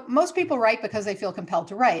 So most people write because they feel compelled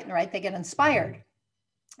to write, right? They get inspired.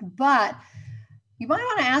 But you might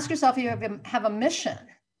want to ask yourself if you have a mission.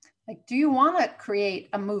 Like, do you want to create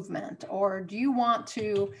a movement, or do you want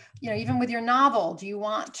to, even with your novel, do you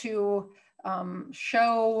want to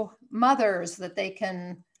show mothers that they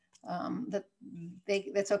can,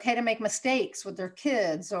 it's okay to make mistakes with their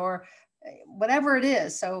kids, or whatever it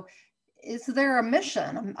is. So is there a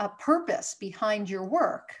mission, a purpose behind your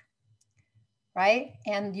work, right?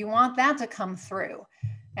 And you want that to come through.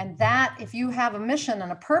 And that, if you have a mission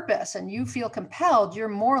and a purpose and you feel compelled, you're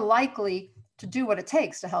more likely to do what it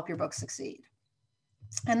takes to help your book succeed.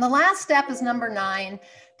 And the last step is number 9,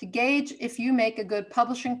 to gauge if you make a good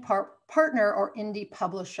publishing partner or indie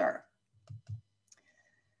publisher.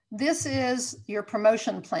 This is your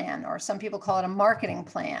promotion plan, or some people call it a marketing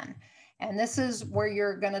plan. And this is where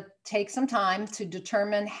you're going to take some time to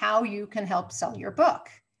determine how you can help sell your book.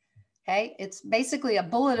 Okay, it's basically a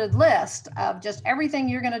bulleted list of just everything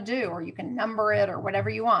you're going to do, or you can number it or whatever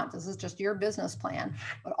you want. This is just your business plan,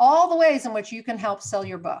 but all the ways in which you can help sell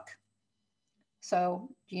your book. So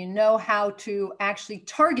do you know how to actually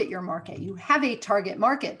target your market? You have a target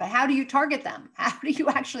market, but how do you target them? How do you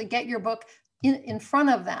actually get your book in front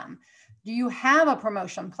of them? Do you have a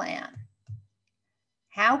promotion plan?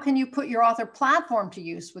 How can you put your author platform to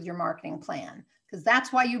use with your marketing plan? Because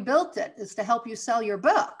that's why you built it, is to help you sell your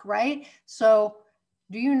book, right? So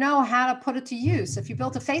do you know how to put it to use? If you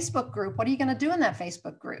built a Facebook group, what are you going to do in that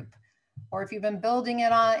Facebook group? Or if you've been building it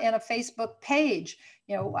in a Facebook page,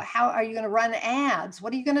 how are you going to run ads?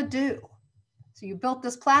 What are you going to do? So you built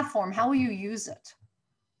this platform. How will you use it?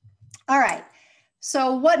 All right.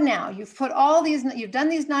 So what now? You've done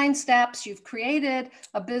these 9 steps. You've created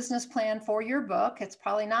a business plan for your book. It's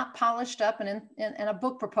probably not polished up in a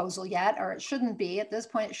book proposal yet, or it shouldn't be. At this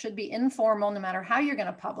point, it should be informal no matter how you're going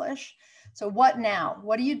to publish. So what now?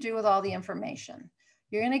 What do you do with all the information?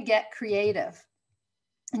 You're going to get creative,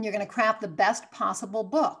 and you're going to craft the best possible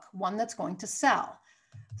book, one that's going to sell.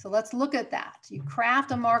 So let's look at that. You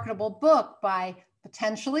craft a marketable book by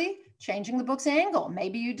potentially changing the book's angle.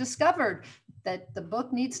 Maybe you discovered that the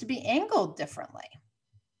book needs to be angled differently,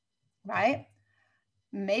 right?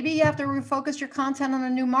 Maybe you have to refocus your content on a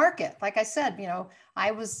new market. Like I said,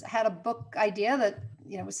 I had a book idea that,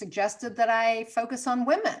 was suggested that I focus on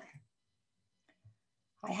women.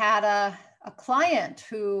 I had a client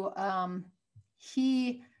who,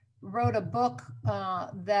 he wrote a book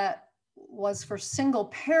that was for single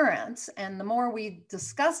parents. And the more we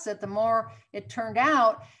discussed it, the more it turned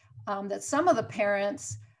out that some of the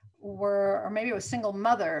parents were, or maybe it was single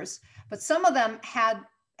mothers, but some of them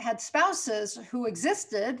had spouses who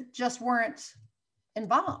existed, just weren't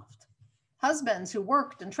involved. Husbands who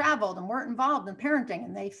worked and traveled and weren't involved in parenting,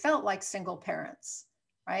 and they felt like single parents,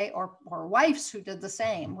 right? Or wives who did the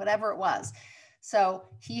same, whatever it was. So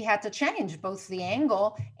he had to change both the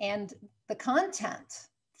angle and the content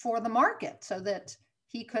for the market so that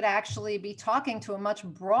he could actually be talking to a much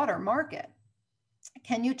broader market.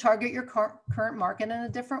 Can you target your current market in a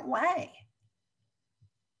different way?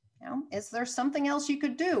 Is there something else you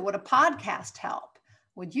could do? Would a podcast help?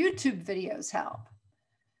 Would YouTube videos help?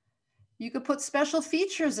 You could put special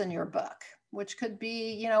features in your book, which could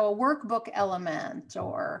be, a workbook element,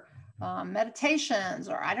 or meditations,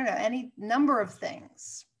 or I don't know, any number of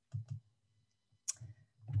things.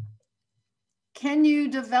 Can you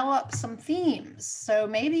develop some themes? So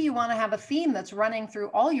maybe you want to have a theme that's running through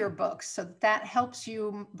all your books, so that helps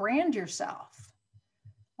you brand yourself.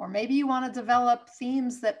 Or maybe you want to develop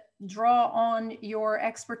themes that draw on your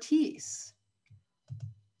expertise.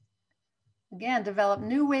 Again, develop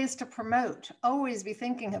new ways to promote. Always be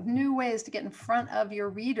thinking of new ways to get in front of your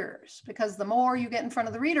readers, because the more you get in front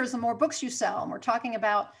of the readers, the more books you sell. And we're talking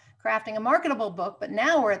about crafting a marketable book, but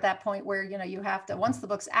now we're at that point where, you have to, once the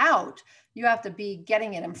book's out, you have to be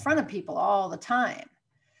getting it in front of people all the time.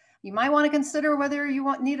 You might want to consider whether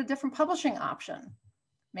you need a different publishing option.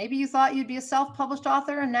 Maybe you thought you'd be a self-published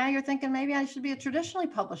author, and now you're thinking maybe I should be a traditionally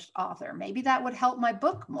published author. Maybe that would help my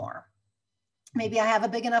book more. Maybe I have a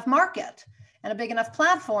big enough market and a big enough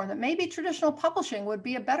platform that maybe traditional publishing would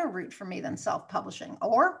be a better route for me than self-publishing.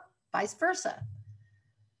 Or vice versa.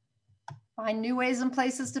 Find new ways and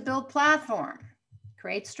places to build platform.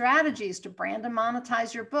 Create strategies to brand and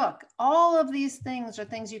monetize your book. All of these things are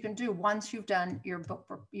things you can do once you've done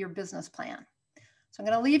your business plan. So I'm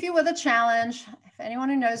going to leave you with a challenge. If anyone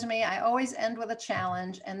who knows me, I always end with a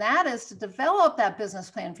challenge, and that is to develop that business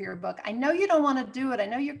plan for your book. I know you don't want to do it. I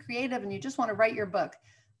know you're creative and you just want to write your book,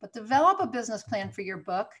 but develop a business plan for your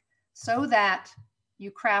book so that you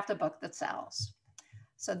craft a book that sells.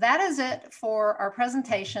 So that is it for our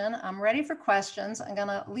presentation. I'm ready for questions. I'm going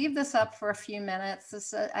to leave this up for a few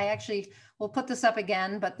minutes. I actually will put this up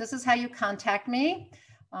again, but this is how you contact me.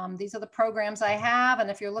 These are the programs I have.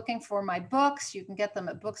 And if you're looking for my books, you can get them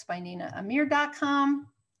at booksbyNinaAmir.com.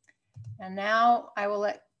 And now I will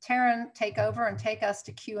let Taryn take over and take us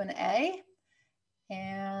to Q&A.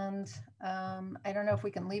 And I don't know if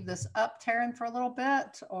we can leave this up, Taryn, for a little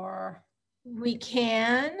bit, or... We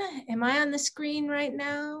can. Am I on the screen right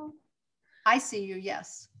now? I see you,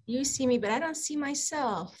 yes. You see me, but I don't see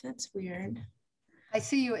myself. That's weird. I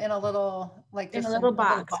see you in a little, like in just a little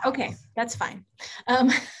box. Okay, that's fine.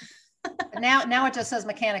 Now it just says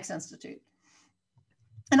Mechanics Institute.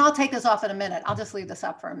 And I'll take this off in a minute. I'll just leave this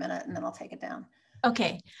up for a minute and then I'll take it down.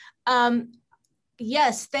 Okay.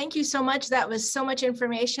 Yes, thank you so much. That was so much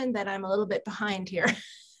information that I'm a little bit behind here.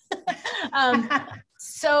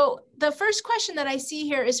 So the first question that I see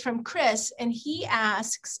here is from Chris, and he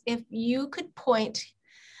asks if you could point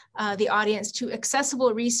the audience to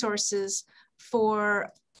accessible resources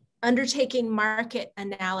for undertaking market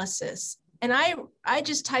analysis. And I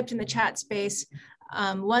just typed in the chat space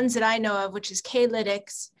ones that I know of, which is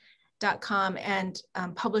klytics.com and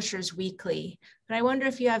Publishers Weekly. But I wonder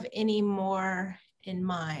if you have any more in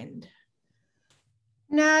mind.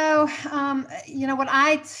 No, you know, what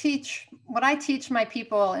I teach my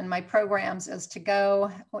people in my programs is to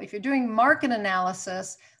go, well, if you're doing market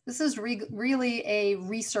analysis, this is really a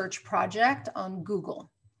research project on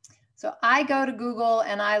Google. So I go to Google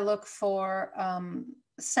and I look for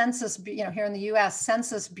census, you know, here in the US,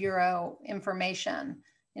 Census Bureau information.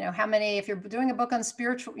 You know, how many, if you're doing a book on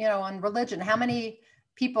spiritual, you know, on religion, how many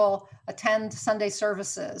people attend Sunday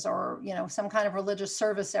services or, you know, some kind of religious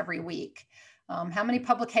service every week? How many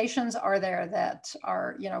publications are there that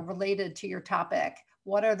are, you know, related to your topic?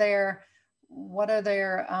 What are their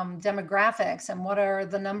demographics, and what are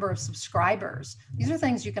the number of subscribers? These are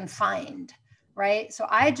things you can find, right? So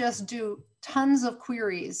I just do tons of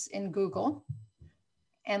queries in Google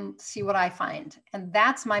and see what I find. And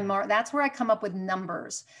that's that's where I come up with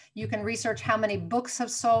numbers. You can research how many books have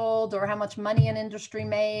sold or how much money an industry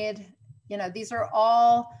made. You know, these are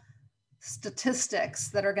all statistics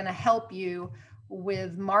that are going to help you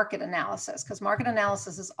with market analysis, because market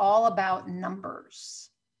analysis is all about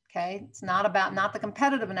numbers. Okay. It's not the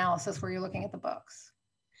competitive analysis where you're looking at the books.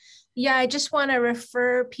 Yeah, I just want to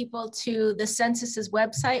refer people to the census's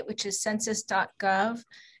website, which is census.gov,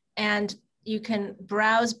 and you can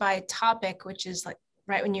browse by topic, which is like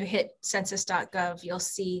right when you hit census.gov, you'll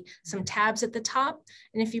see some tabs at the top.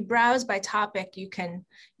 And if you browse by topic, you can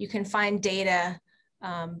find data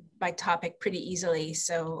by topic pretty easily.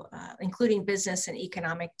 So including business and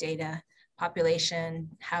economic data, population,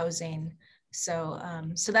 housing. So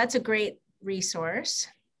that's a great resource.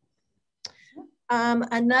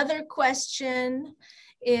 Another question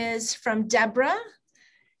is from Deborah.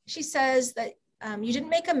 She says that you didn't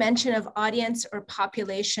make a mention of audience or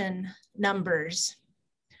population numbers.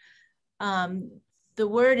 The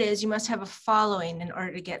word is you must have a following in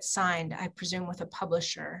order to get signed, I presume with a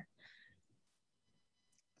publisher.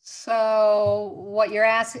 So what you're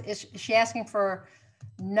asking, is she asking for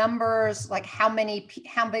numbers, like how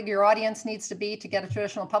big your audience needs to be to get a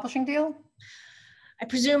traditional publishing deal? I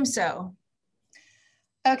presume so.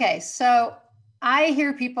 Okay, so I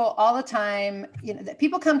hear people all the time, you know, that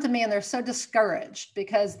people come to me and they're so discouraged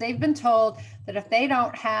because they've been told that if they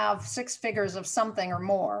don't have 6 figures of something or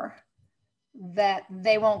more, that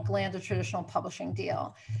they won't land a traditional publishing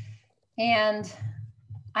deal. And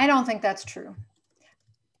I don't think that's true.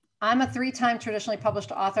 I'm a 3-time traditionally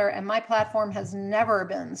published author, and my platform has never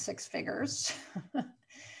been 6 figures,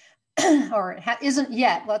 or it isn't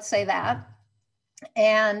yet, let's say that.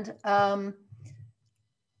 And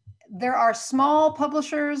there are small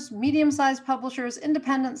publishers, medium-sized publishers,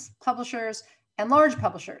 independent publishers, and large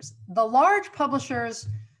publishers. The large publishers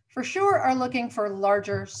for sure are looking for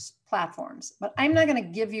larger platforms, but I'm not going to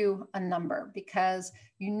give you a number because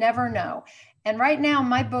you never know. And right now,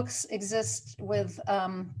 my books exist with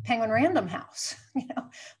Penguin Random House, you know,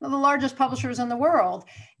 one of the largest publishers in the world.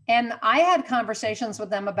 And I had conversations with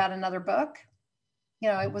them about another book. You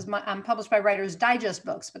know, I'm published by Writer's Digest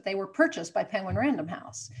Books, but they were purchased by Penguin Random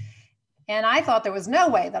House. And I thought there was no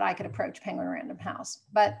way that I could approach Penguin Random House.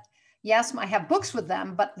 But yes, I have books with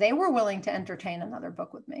them, but they were willing to entertain another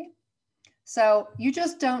book with me. So you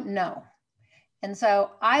just don't know. And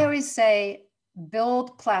so I always say,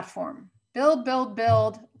 build platform, build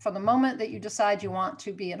from the moment that you decide you want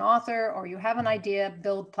to be an author or you have an idea,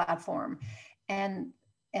 build platform and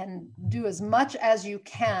do as much as you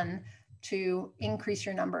can to increase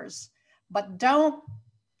your numbers. But don't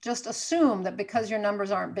just assume that because your numbers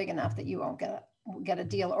aren't big enough that you won't get a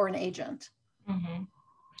deal or an agent. Mm-hmm.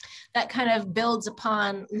 That kind of builds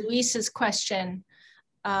upon Luisa's question.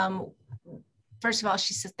 First of all,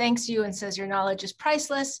 she says, thanks you, and says your knowledge is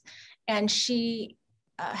priceless. And she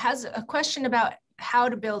has a question about how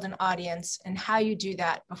to build an audience and how you do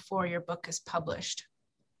that before your book is published.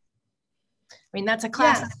 I mean, that's a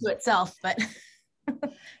class to itself, but.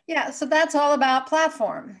 Yeah, so that's all about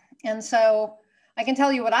platform. And so I can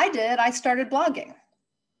tell you what I did. I started blogging.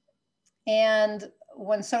 And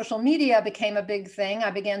when social media became a big thing,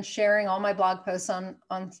 I began sharing all my blog posts on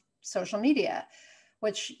social media,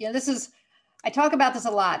 which, this is, I talk about this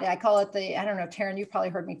a lot. I call it I don't know, Taryn, you've probably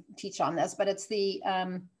heard me teach on this, but it's the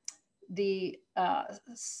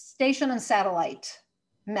station and satellite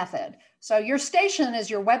method. So your station is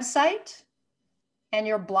your website and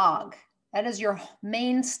your blog. That is your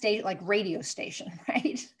main state, like radio station,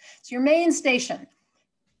 right? It's your main station.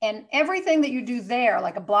 And everything that you do there,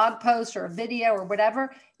 like a blog post or a video or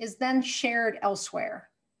whatever, is then shared elsewhere,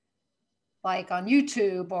 like on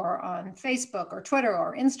YouTube or on Facebook or Twitter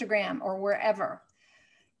or Instagram or wherever.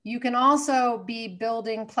 You can also be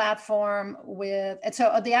building platform with, and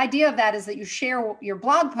so the idea of that is that you share your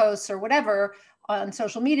blog posts or whatever on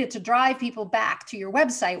social media to drive people back to your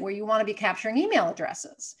website where you want to be capturing email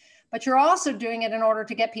addresses. But you're also doing it in order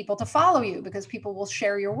to get people to follow you because people will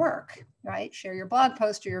share your work, right? Share your blog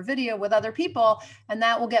post or your video with other people, and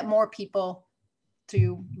that will get more people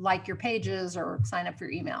to like your pages or sign up for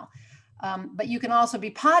your email. But you can also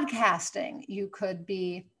be podcasting. You could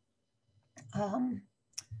be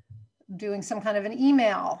doing some kind of an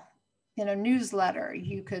email, newsletter.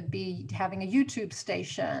 You could be having a YouTube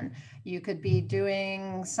station. You could be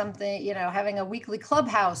doing something, having a weekly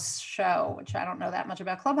Clubhouse show, which I don't know that much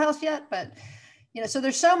about Clubhouse yet, but, so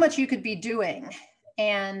there's so much you could be doing.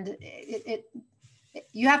 And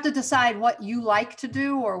you have to decide what you like to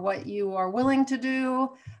do or what you are willing to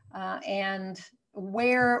do and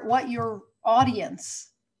what your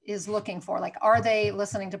audience is looking for. Like, are they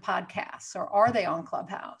listening to podcasts or are they on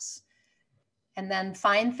Clubhouse? And then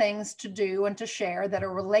find things to do and to share that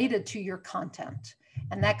are related to your content.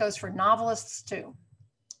 And that goes for novelists too.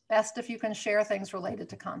 Best if you can share things related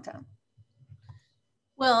to content.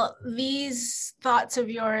 Well, these thoughts of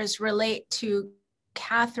yours relate to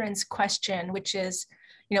Catherine's question, which is,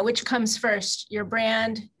 which comes first, your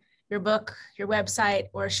brand, your book, your website,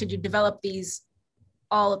 or should you develop these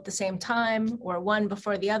all at the same time or one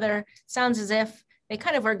before the other? Sounds as if they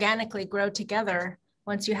kind of organically grow together.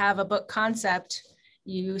 Once you have a book concept,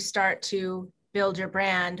 you start to build your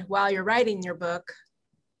brand while you're writing your book.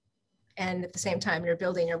 And at the same time, you're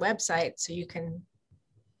building your website so you can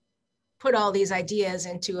put all these ideas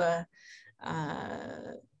into a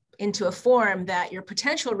form that your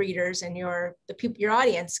potential readers and your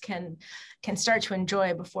audience can start to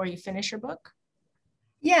enjoy before you finish your book.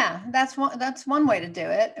 Yeah, that's one way to do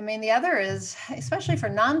it. I mean, the other is, especially for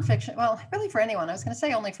nonfiction, well, really for anyone, I was going to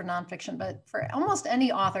say only for nonfiction, but for almost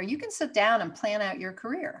any author, you can sit down and plan out your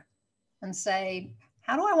career and say,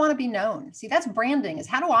 how do I want to be known? See, that's branding, is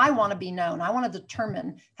how do I want to be known? I want to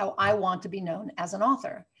determine how I want to be known as an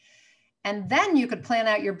author. And then you could plan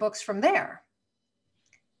out your books from there.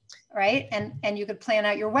 Right? And you could plan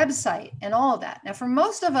out your website and all of that. Now, for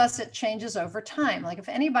most of us, it changes over time. Like if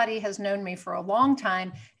anybody has known me for a long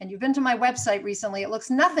time and you've been to my website recently, it looks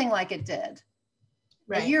nothing like it did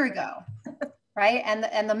a year ago, right?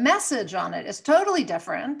 And the message on it is totally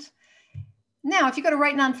different. Now, if you go to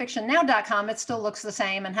writenonfictionnow.com, it still looks the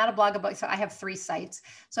same, and how to blog a book. So I have 3 sites.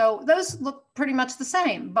 So those look pretty much the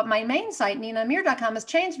same, but my main site, ninaamir.com, has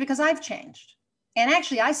changed because I've changed. And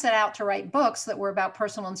actually, I set out to write books that were about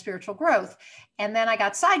personal and spiritual growth. And then I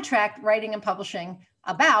got sidetracked writing and publishing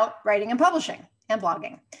about writing and publishing and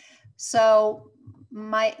blogging. So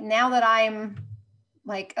now that I'm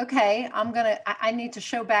like, okay, I need to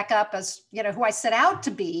show back up as, who I set out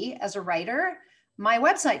to be as a writer, my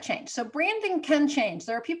website changed. So branding can change.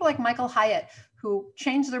 There are people like Michael Hyatt who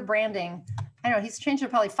changed their branding. I don't know, he's changed it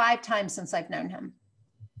probably 5 times since I've known him.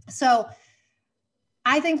 So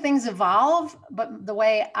I think things evolve, but the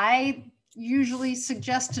way I usually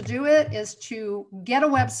suggest to do it is to get a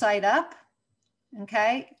website up,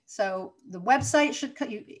 okay? So the website should,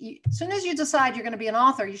 as soon as you decide you're going to be an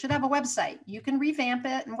author, you should have a website. You can revamp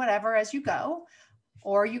it and whatever as you go,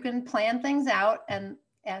 or you can plan things out and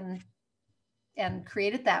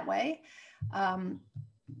create it that way.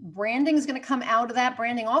 Branding is going to come out of that.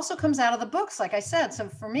 Branding also comes out of the books, like I said. So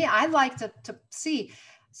for me, I like to see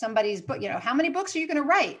somebody's book, how many books are you going to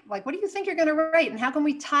write? Like, what do you think you're going to write? And how can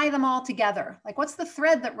we tie them all together? Like, what's the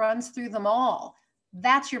thread that runs through them all?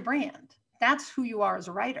 That's your brand. That's who you are as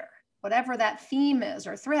a writer, whatever that theme is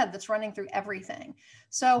or thread that's running through everything.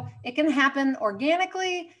 So it can happen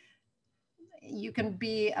organically. You can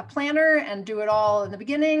be a planner and do it all in the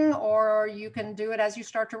beginning, or you can do it as you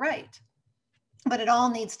start to write. But it all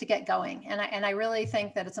needs to get going. And I really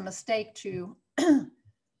think that it's a mistake to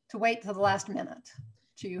wait till the last minute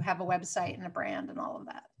to have a website and a brand and all of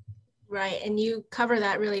that. Right, and you cover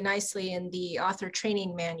that really nicely in the author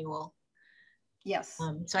training manual. Yes.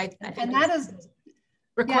 So I think and that is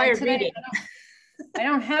required reading. I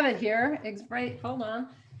don't have it here. Right, hold on.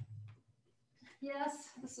 Yes,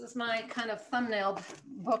 this is my kind of thumbnail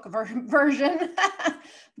book version.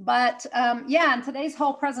 But yeah, and today's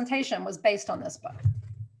whole presentation was based on this book.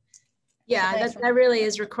 Yeah, So that really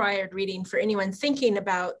is required reading for anyone thinking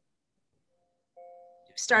about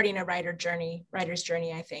starting a writer's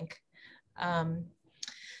journey, I think.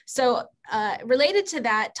 So related to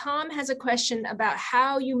that, Tom has a question about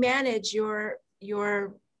how you manage your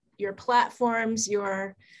platforms,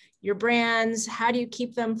 your brands. How do you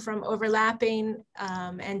keep them from overlapping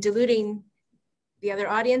and diluting the other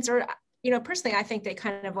audience? Or, personally, I think they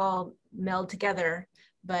kind of all meld together.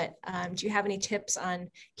 But do you have any tips on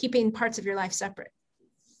keeping parts of your life separate?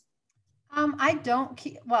 I don't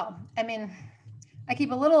keep, well, I mean, I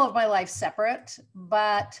keep a little of my life separate,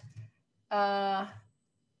 but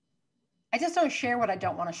I just don't share what I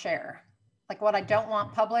don't want to share. Like what I don't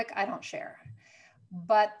want public, I don't share.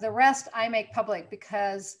 But the rest I make public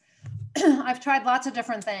because I've tried lots of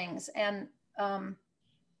different things. And,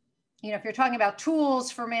 if you're talking about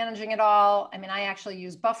tools for managing it all, I mean, I actually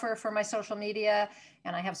use Buffer for my social media,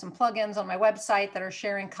 and I have some plugins on my website that are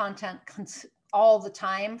sharing content all the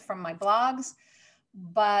time from my blogs.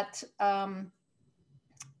 But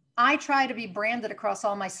I try to be branded across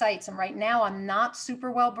all my sites. And right now I'm not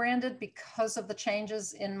super well branded because of the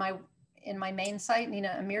changes in my main site,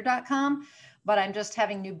 ninaamir.com, but I'm just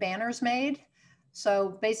having new banners made.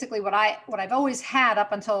 So basically what I've always had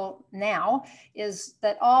up until now is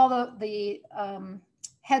that all the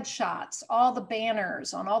headshots, all the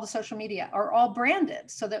banners on all the social media are all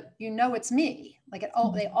branded so that it's me. Like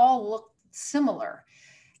they all look similar.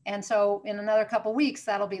 And so in another couple of weeks,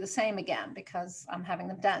 that'll be the same again because I'm having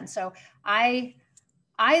them done. So I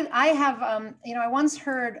have, I once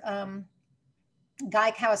heard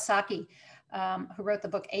Guy Kawasaki, who wrote the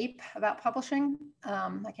book Ape about publishing.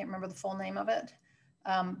 I can't remember the full name of it,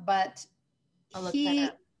 but I'll look that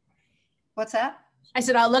up. What's that? I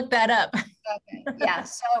said, I'll look that up. Okay, yeah.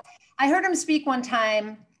 So I heard him speak one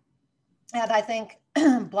time at, I think,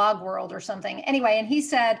 Blog World or something. Anyway, and he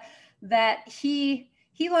said that he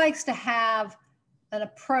likes to have an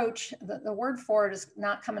approach, the word for it is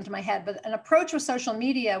not coming to my head, but an approach with social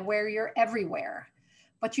media where you're everywhere,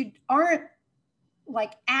 but you aren't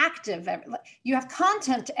like active. You have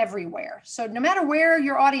content everywhere. So no matter where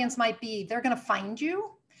your audience might be, they're going to find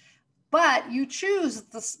you, but you choose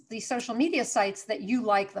the social media sites that you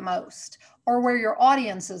like the most or where your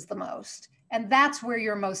audience is the most. And that's where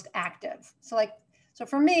you're most active. So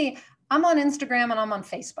for me, I'm on Instagram and I'm on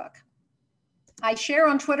Facebook. I share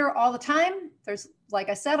on Twitter all the time. There's, like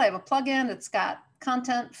I said, I have a plugin that's got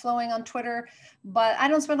content flowing on Twitter, but I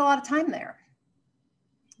don't spend a lot of time there.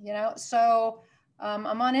 So I'm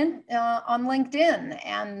on LinkedIn,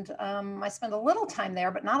 and I spend a little time there,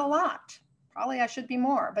 but not a lot. Probably I should be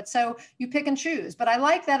more. But so you pick and choose. But I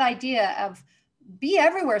like that idea of be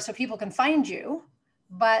everywhere so people can find you,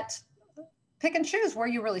 but pick and choose where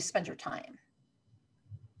you really spend your time.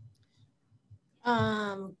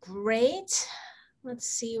 Great. Let's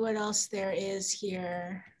see what else there is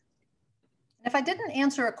here. If I didn't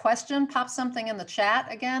answer a question, pop something in the chat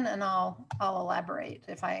again, and I'll elaborate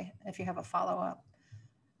if you have a follow-up.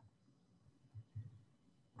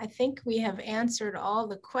 I think we have answered all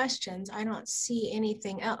the questions. I don't see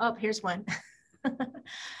anything. Oh, here's one.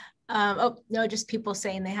 Oh, no, just people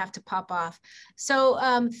saying they have to pop off. So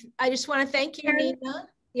I just want to thank you, Nina.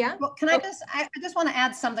 Yeah. Well, I just want to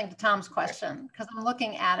add something to Tom's question because I'm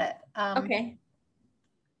looking at it. Okay.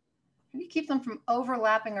 How do you keep them from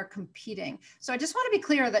overlapping or competing? So I just want to be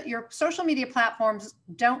clear that your social media platforms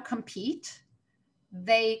don't compete.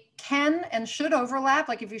 They can and should overlap.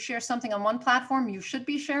 Like if you share something on one platform, you should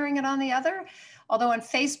be sharing it on the other. Although on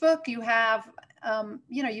Facebook, you have,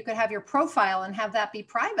 you could have your profile and have that be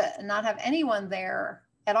private and not have anyone there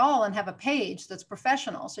at all and have a page that's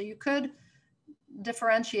professional. So you could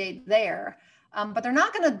differentiate there, but they're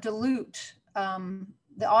not going to dilute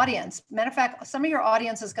the audience. Matter of fact, some of your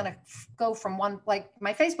audience is going to go from one, like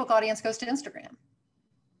my Facebook audience goes to Instagram.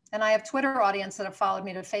 And I have Twitter audience that have followed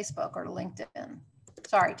me to Facebook or to LinkedIn.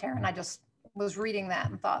 Sorry, Taryn, I just was reading that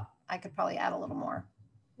and thought I could probably add a little more.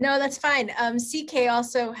 No, that's fine. CK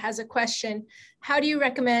also has a question. How do you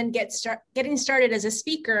recommend getting started as a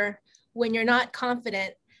speaker when you're not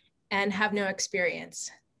confident and have no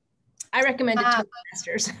experience? I recommended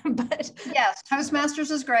Toastmasters, but yes,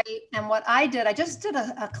 Toastmasters is great. And what I did, I just did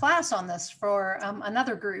a class on this for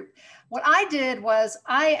another group. What I did was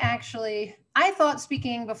I thought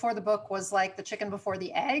speaking before the book was like the chicken before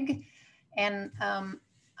the egg. And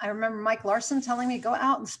I remember Mike Larson telling me, go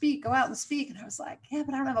out and speak, go out and speak. And I was like, yeah,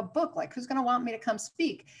 but I don't have a book. Like, who's going to want me to come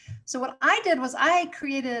speak? So what I did was I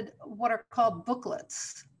created what are called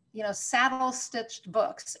booklets, saddle stitched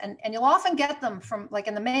books. And you'll often get them from, like,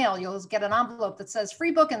 in the mail, you'll get an envelope that says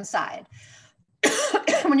free book inside.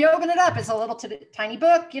 When you open it up, it's a little tiny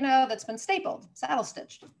book, that's been stapled, saddle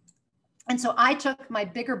stitched. And so I took my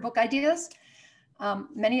bigger book ideas,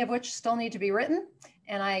 many of which still need to be written,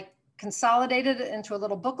 and I consolidated it into a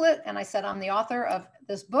little booklet. And I said, I'm the author of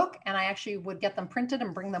this book, and I actually would get them printed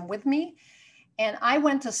and bring them with me. And I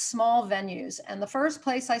went to small venues. And the first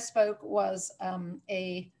place I spoke was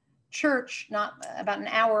a church, not about an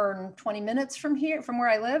hour and 20 minutes from where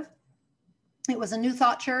I live. It was a New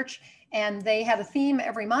Thought church, and they had a theme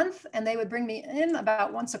every month, and they would bring me in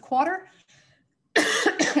about once a quarter.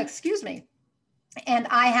 Excuse me. And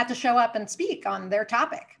I had to show up and speak on their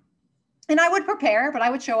topic. And I would prepare, but I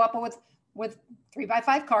would show up with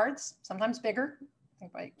 3x5 cards, sometimes bigger.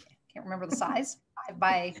 I can't remember the size,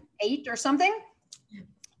 5x8 or something,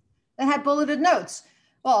 that had bulleted notes.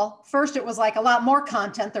 Well, first it was like a lot more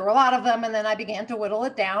content. There were a lot of them. And then I began to whittle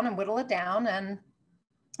it down. And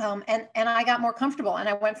I got more comfortable. And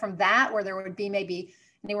I went from that, where there would be maybe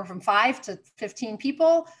anywhere from 5 to 15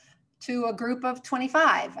 people, to a group of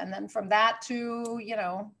 25. And then from that to,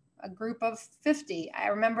 a group of 50. I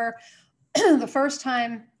remember the first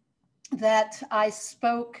time that I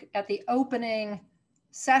spoke at the opening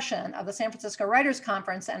session of the San Francisco Writers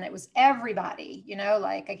Conference, and it was everybody,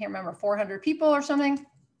 like, I can't remember, 400 people or something.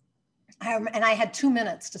 And I had 2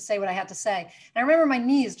 minutes to say what I had to say. And I remember my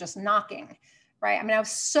knees just knocking, right? I mean, I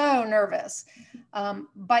was so nervous,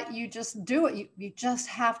 but you just do it. You just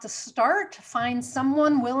have to start, find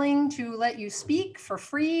someone willing to let you speak for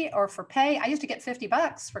free or for pay. I used to get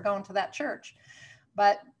 $50 for going to that church,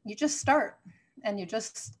 but you just start and you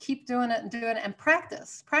just keep doing it and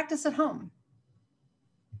practice at home.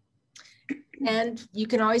 And you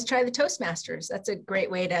can always try the Toastmasters. That's a great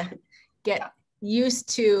way to get used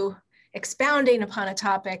to expounding upon a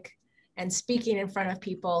topic and speaking in front of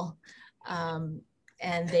people. And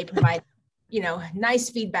they provide, nice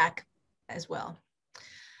feedback as well.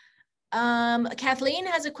 Kathleen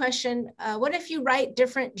has a question. What if you write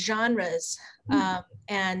different genres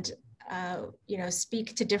and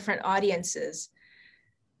speak to different audiences?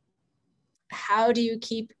 How do you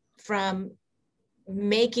keep from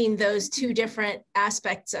making those two different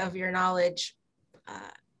aspects of your knowledge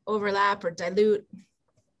overlap or dilute?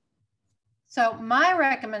 So my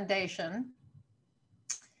recommendation,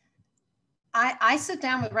 I sit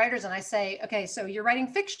down with writers and I say, okay, so you're writing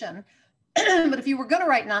fiction, but if you were going to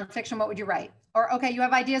write nonfiction, what would you write? Or, okay, you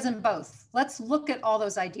have ideas in both. Let's look at all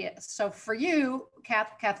those ideas. So for you,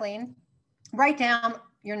 Kathleen, write down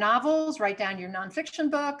your novels, write down your nonfiction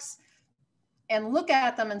books, and look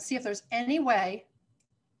at them and see if there's any way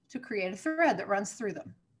to create a thread that runs through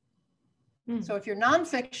them. So if your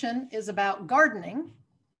nonfiction is about gardening,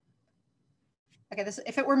 okay,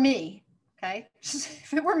 if it were me, okay,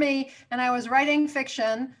 if it were me and I was writing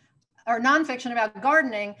fiction or nonfiction about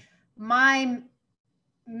gardening, my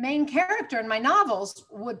main character in my novels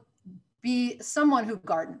would be someone who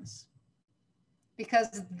gardens,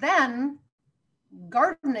 because then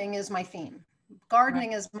gardening is my theme.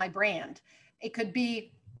 Gardening is my brand. It could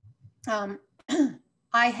be,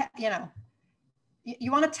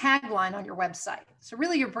 you want a tagline on your website. So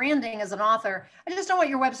really your branding as an author, I just don't want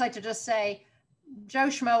your website to just say Joe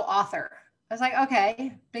Schmo author. I was like,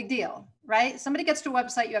 okay, big deal, right? Somebody gets to a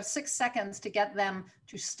website, you have 6 seconds to get them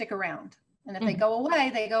to stick around. And if they go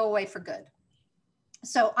away for good.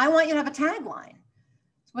 So I want you to have a tagline.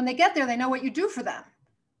 So when they get there, they know what you do for them.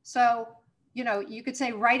 So, you could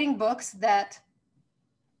say writing books that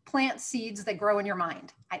plant seeds that grow in your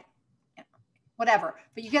mind. Whatever,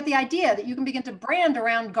 but you get the idea that you can begin to brand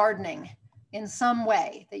around gardening in some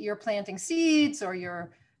way, that you're planting seeds or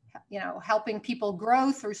you're, helping people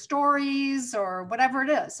grow through stories or whatever it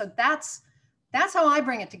is. So that's how I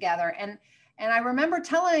bring it together. And I remember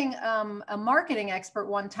telling a marketing expert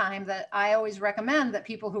one time that I always recommend that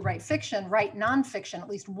people who write fiction write nonfiction, at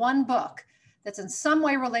least one book that's in some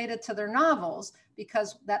way related to their novels,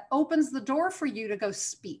 because that opens the door for you to go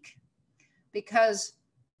speak. Because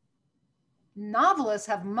novelists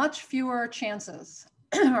have much fewer chances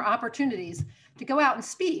or opportunities to go out and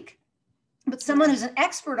speak. But someone who's an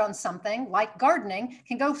expert on something like gardening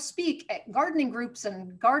can go speak at gardening groups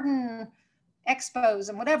and garden expos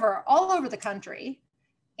and whatever all over the country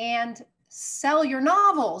and sell your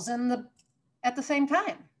novels at the same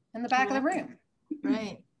time in the back of the room.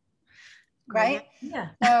 Right. Yeah.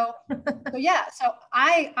 So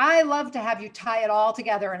I love to have you tie it all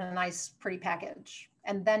together in a nice, pretty package.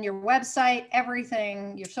 And then your website,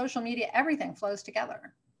 everything, your social media, everything flows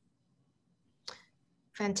together.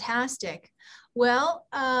 Fantastic. Well,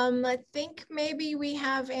 I think maybe we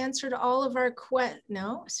have answered all of our questions.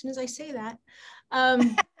 No, as soon as I say that.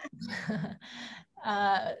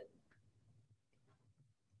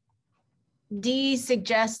 Dee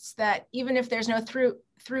suggests that even if there's no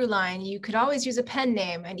through line, you could always use a pen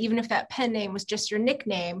name. And even if that pen name was just your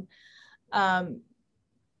nickname, I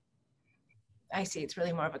see it's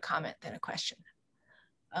really more of a comment than a question.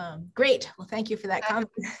 Great. Well, thank you for that comment.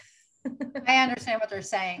 I understand what they're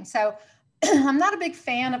saying. So I'm not a big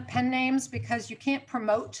fan of pen names because you can't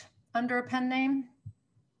promote under a pen name.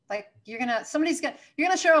 Like you're gonna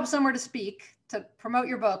show up somewhere to speak, to promote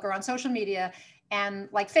your book or on social media, and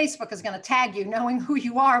like Facebook is gonna tag you knowing who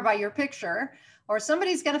you are by your picture, or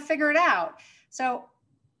somebody's gonna figure it out. So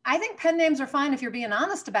I think pen names are fine if you're being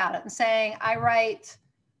honest about it and saying, I write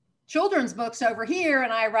children's books over here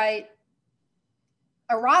and I write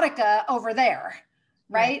erotica over there.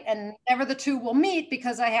 Right? And never the two will meet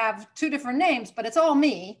because I have two different names, but it's all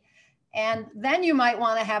me. And then you might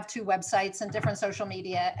want to have two websites and different social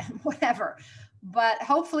media and whatever. But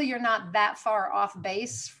hopefully you're not that far off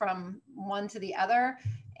base from one to the other.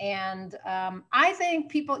 And I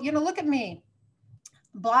think people, look at me,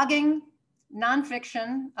 blogging,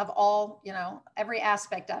 nonfiction of all, every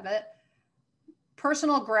aspect of it,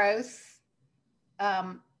 personal growth,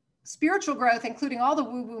 spiritual growth, including all the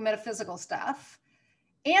woo-woo metaphysical stuff.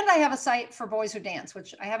 And I have a site for Boys Who Dance,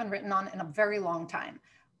 which I haven't written on in a very long time,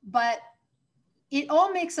 but it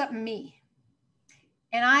all makes up me.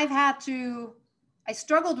 And I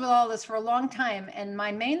struggled with all this for a long time. And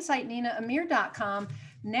my main site, ninaamir.com,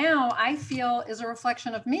 now I feel is a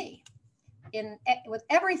reflection of me with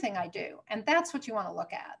everything I do. And that's what you want to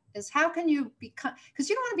look at, is how can you because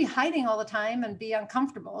you don't want to be hiding all the time and be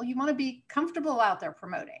uncomfortable. You want to be comfortable out there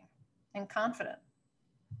promoting and confident.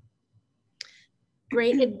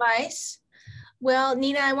 Great advice. Well,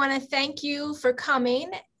 Nina, I want to thank you for coming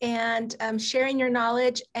and sharing your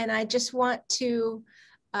knowledge. And I just want to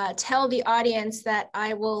tell the audience that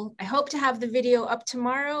I hope to have the video up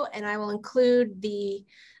tomorrow, and I will include the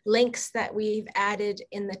links that we've added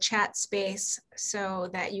in the chat space so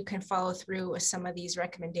that you can follow through with some of these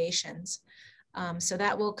recommendations. So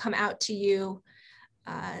that will come out to you,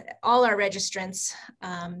 all our registrants,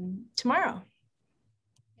 tomorrow.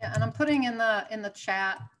 Yeah, and I'm putting in the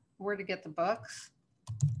chat where to get the books.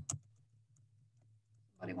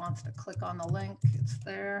 Somebody wants to click on the link, it's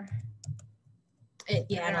there.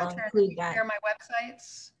 Yeah, and I'll include that. Share my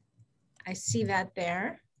websites. I see that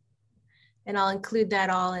there. And I'll include that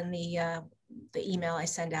all in the email I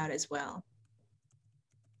send out as well.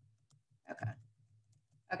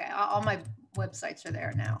 Okay, all my websites are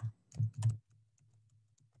there now.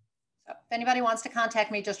 So if anybody wants to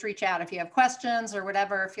contact me, just reach out. If you have questions or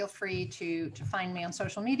whatever, feel free to find me on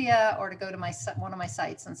social media or to go to one of my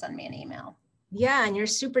sites and send me an email. Yeah, and you're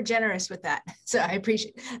super generous with that. So I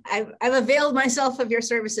appreciate it. I've availed myself of your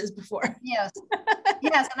services before. Yes,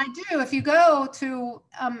 yes, and I do. If you go to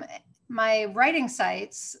my writing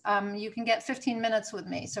sites, you can get 15 minutes with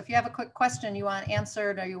me. So if you have a quick question you want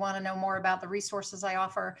answered or you want to know more about the resources I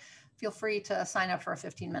offer, feel free to sign up for a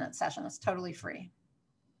 15-minute session. It's totally free.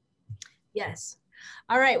 Yes.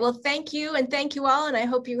 All right. Well, thank you. And thank you all. And I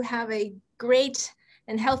hope you have a great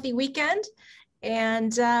and healthy weekend.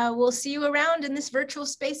 And we'll see you around in this virtual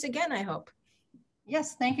space again, I hope.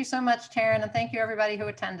 Yes. Thank you so much, Taryn. And thank you, everybody who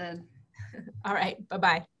attended. All right.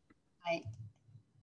 Bye-bye. Bye.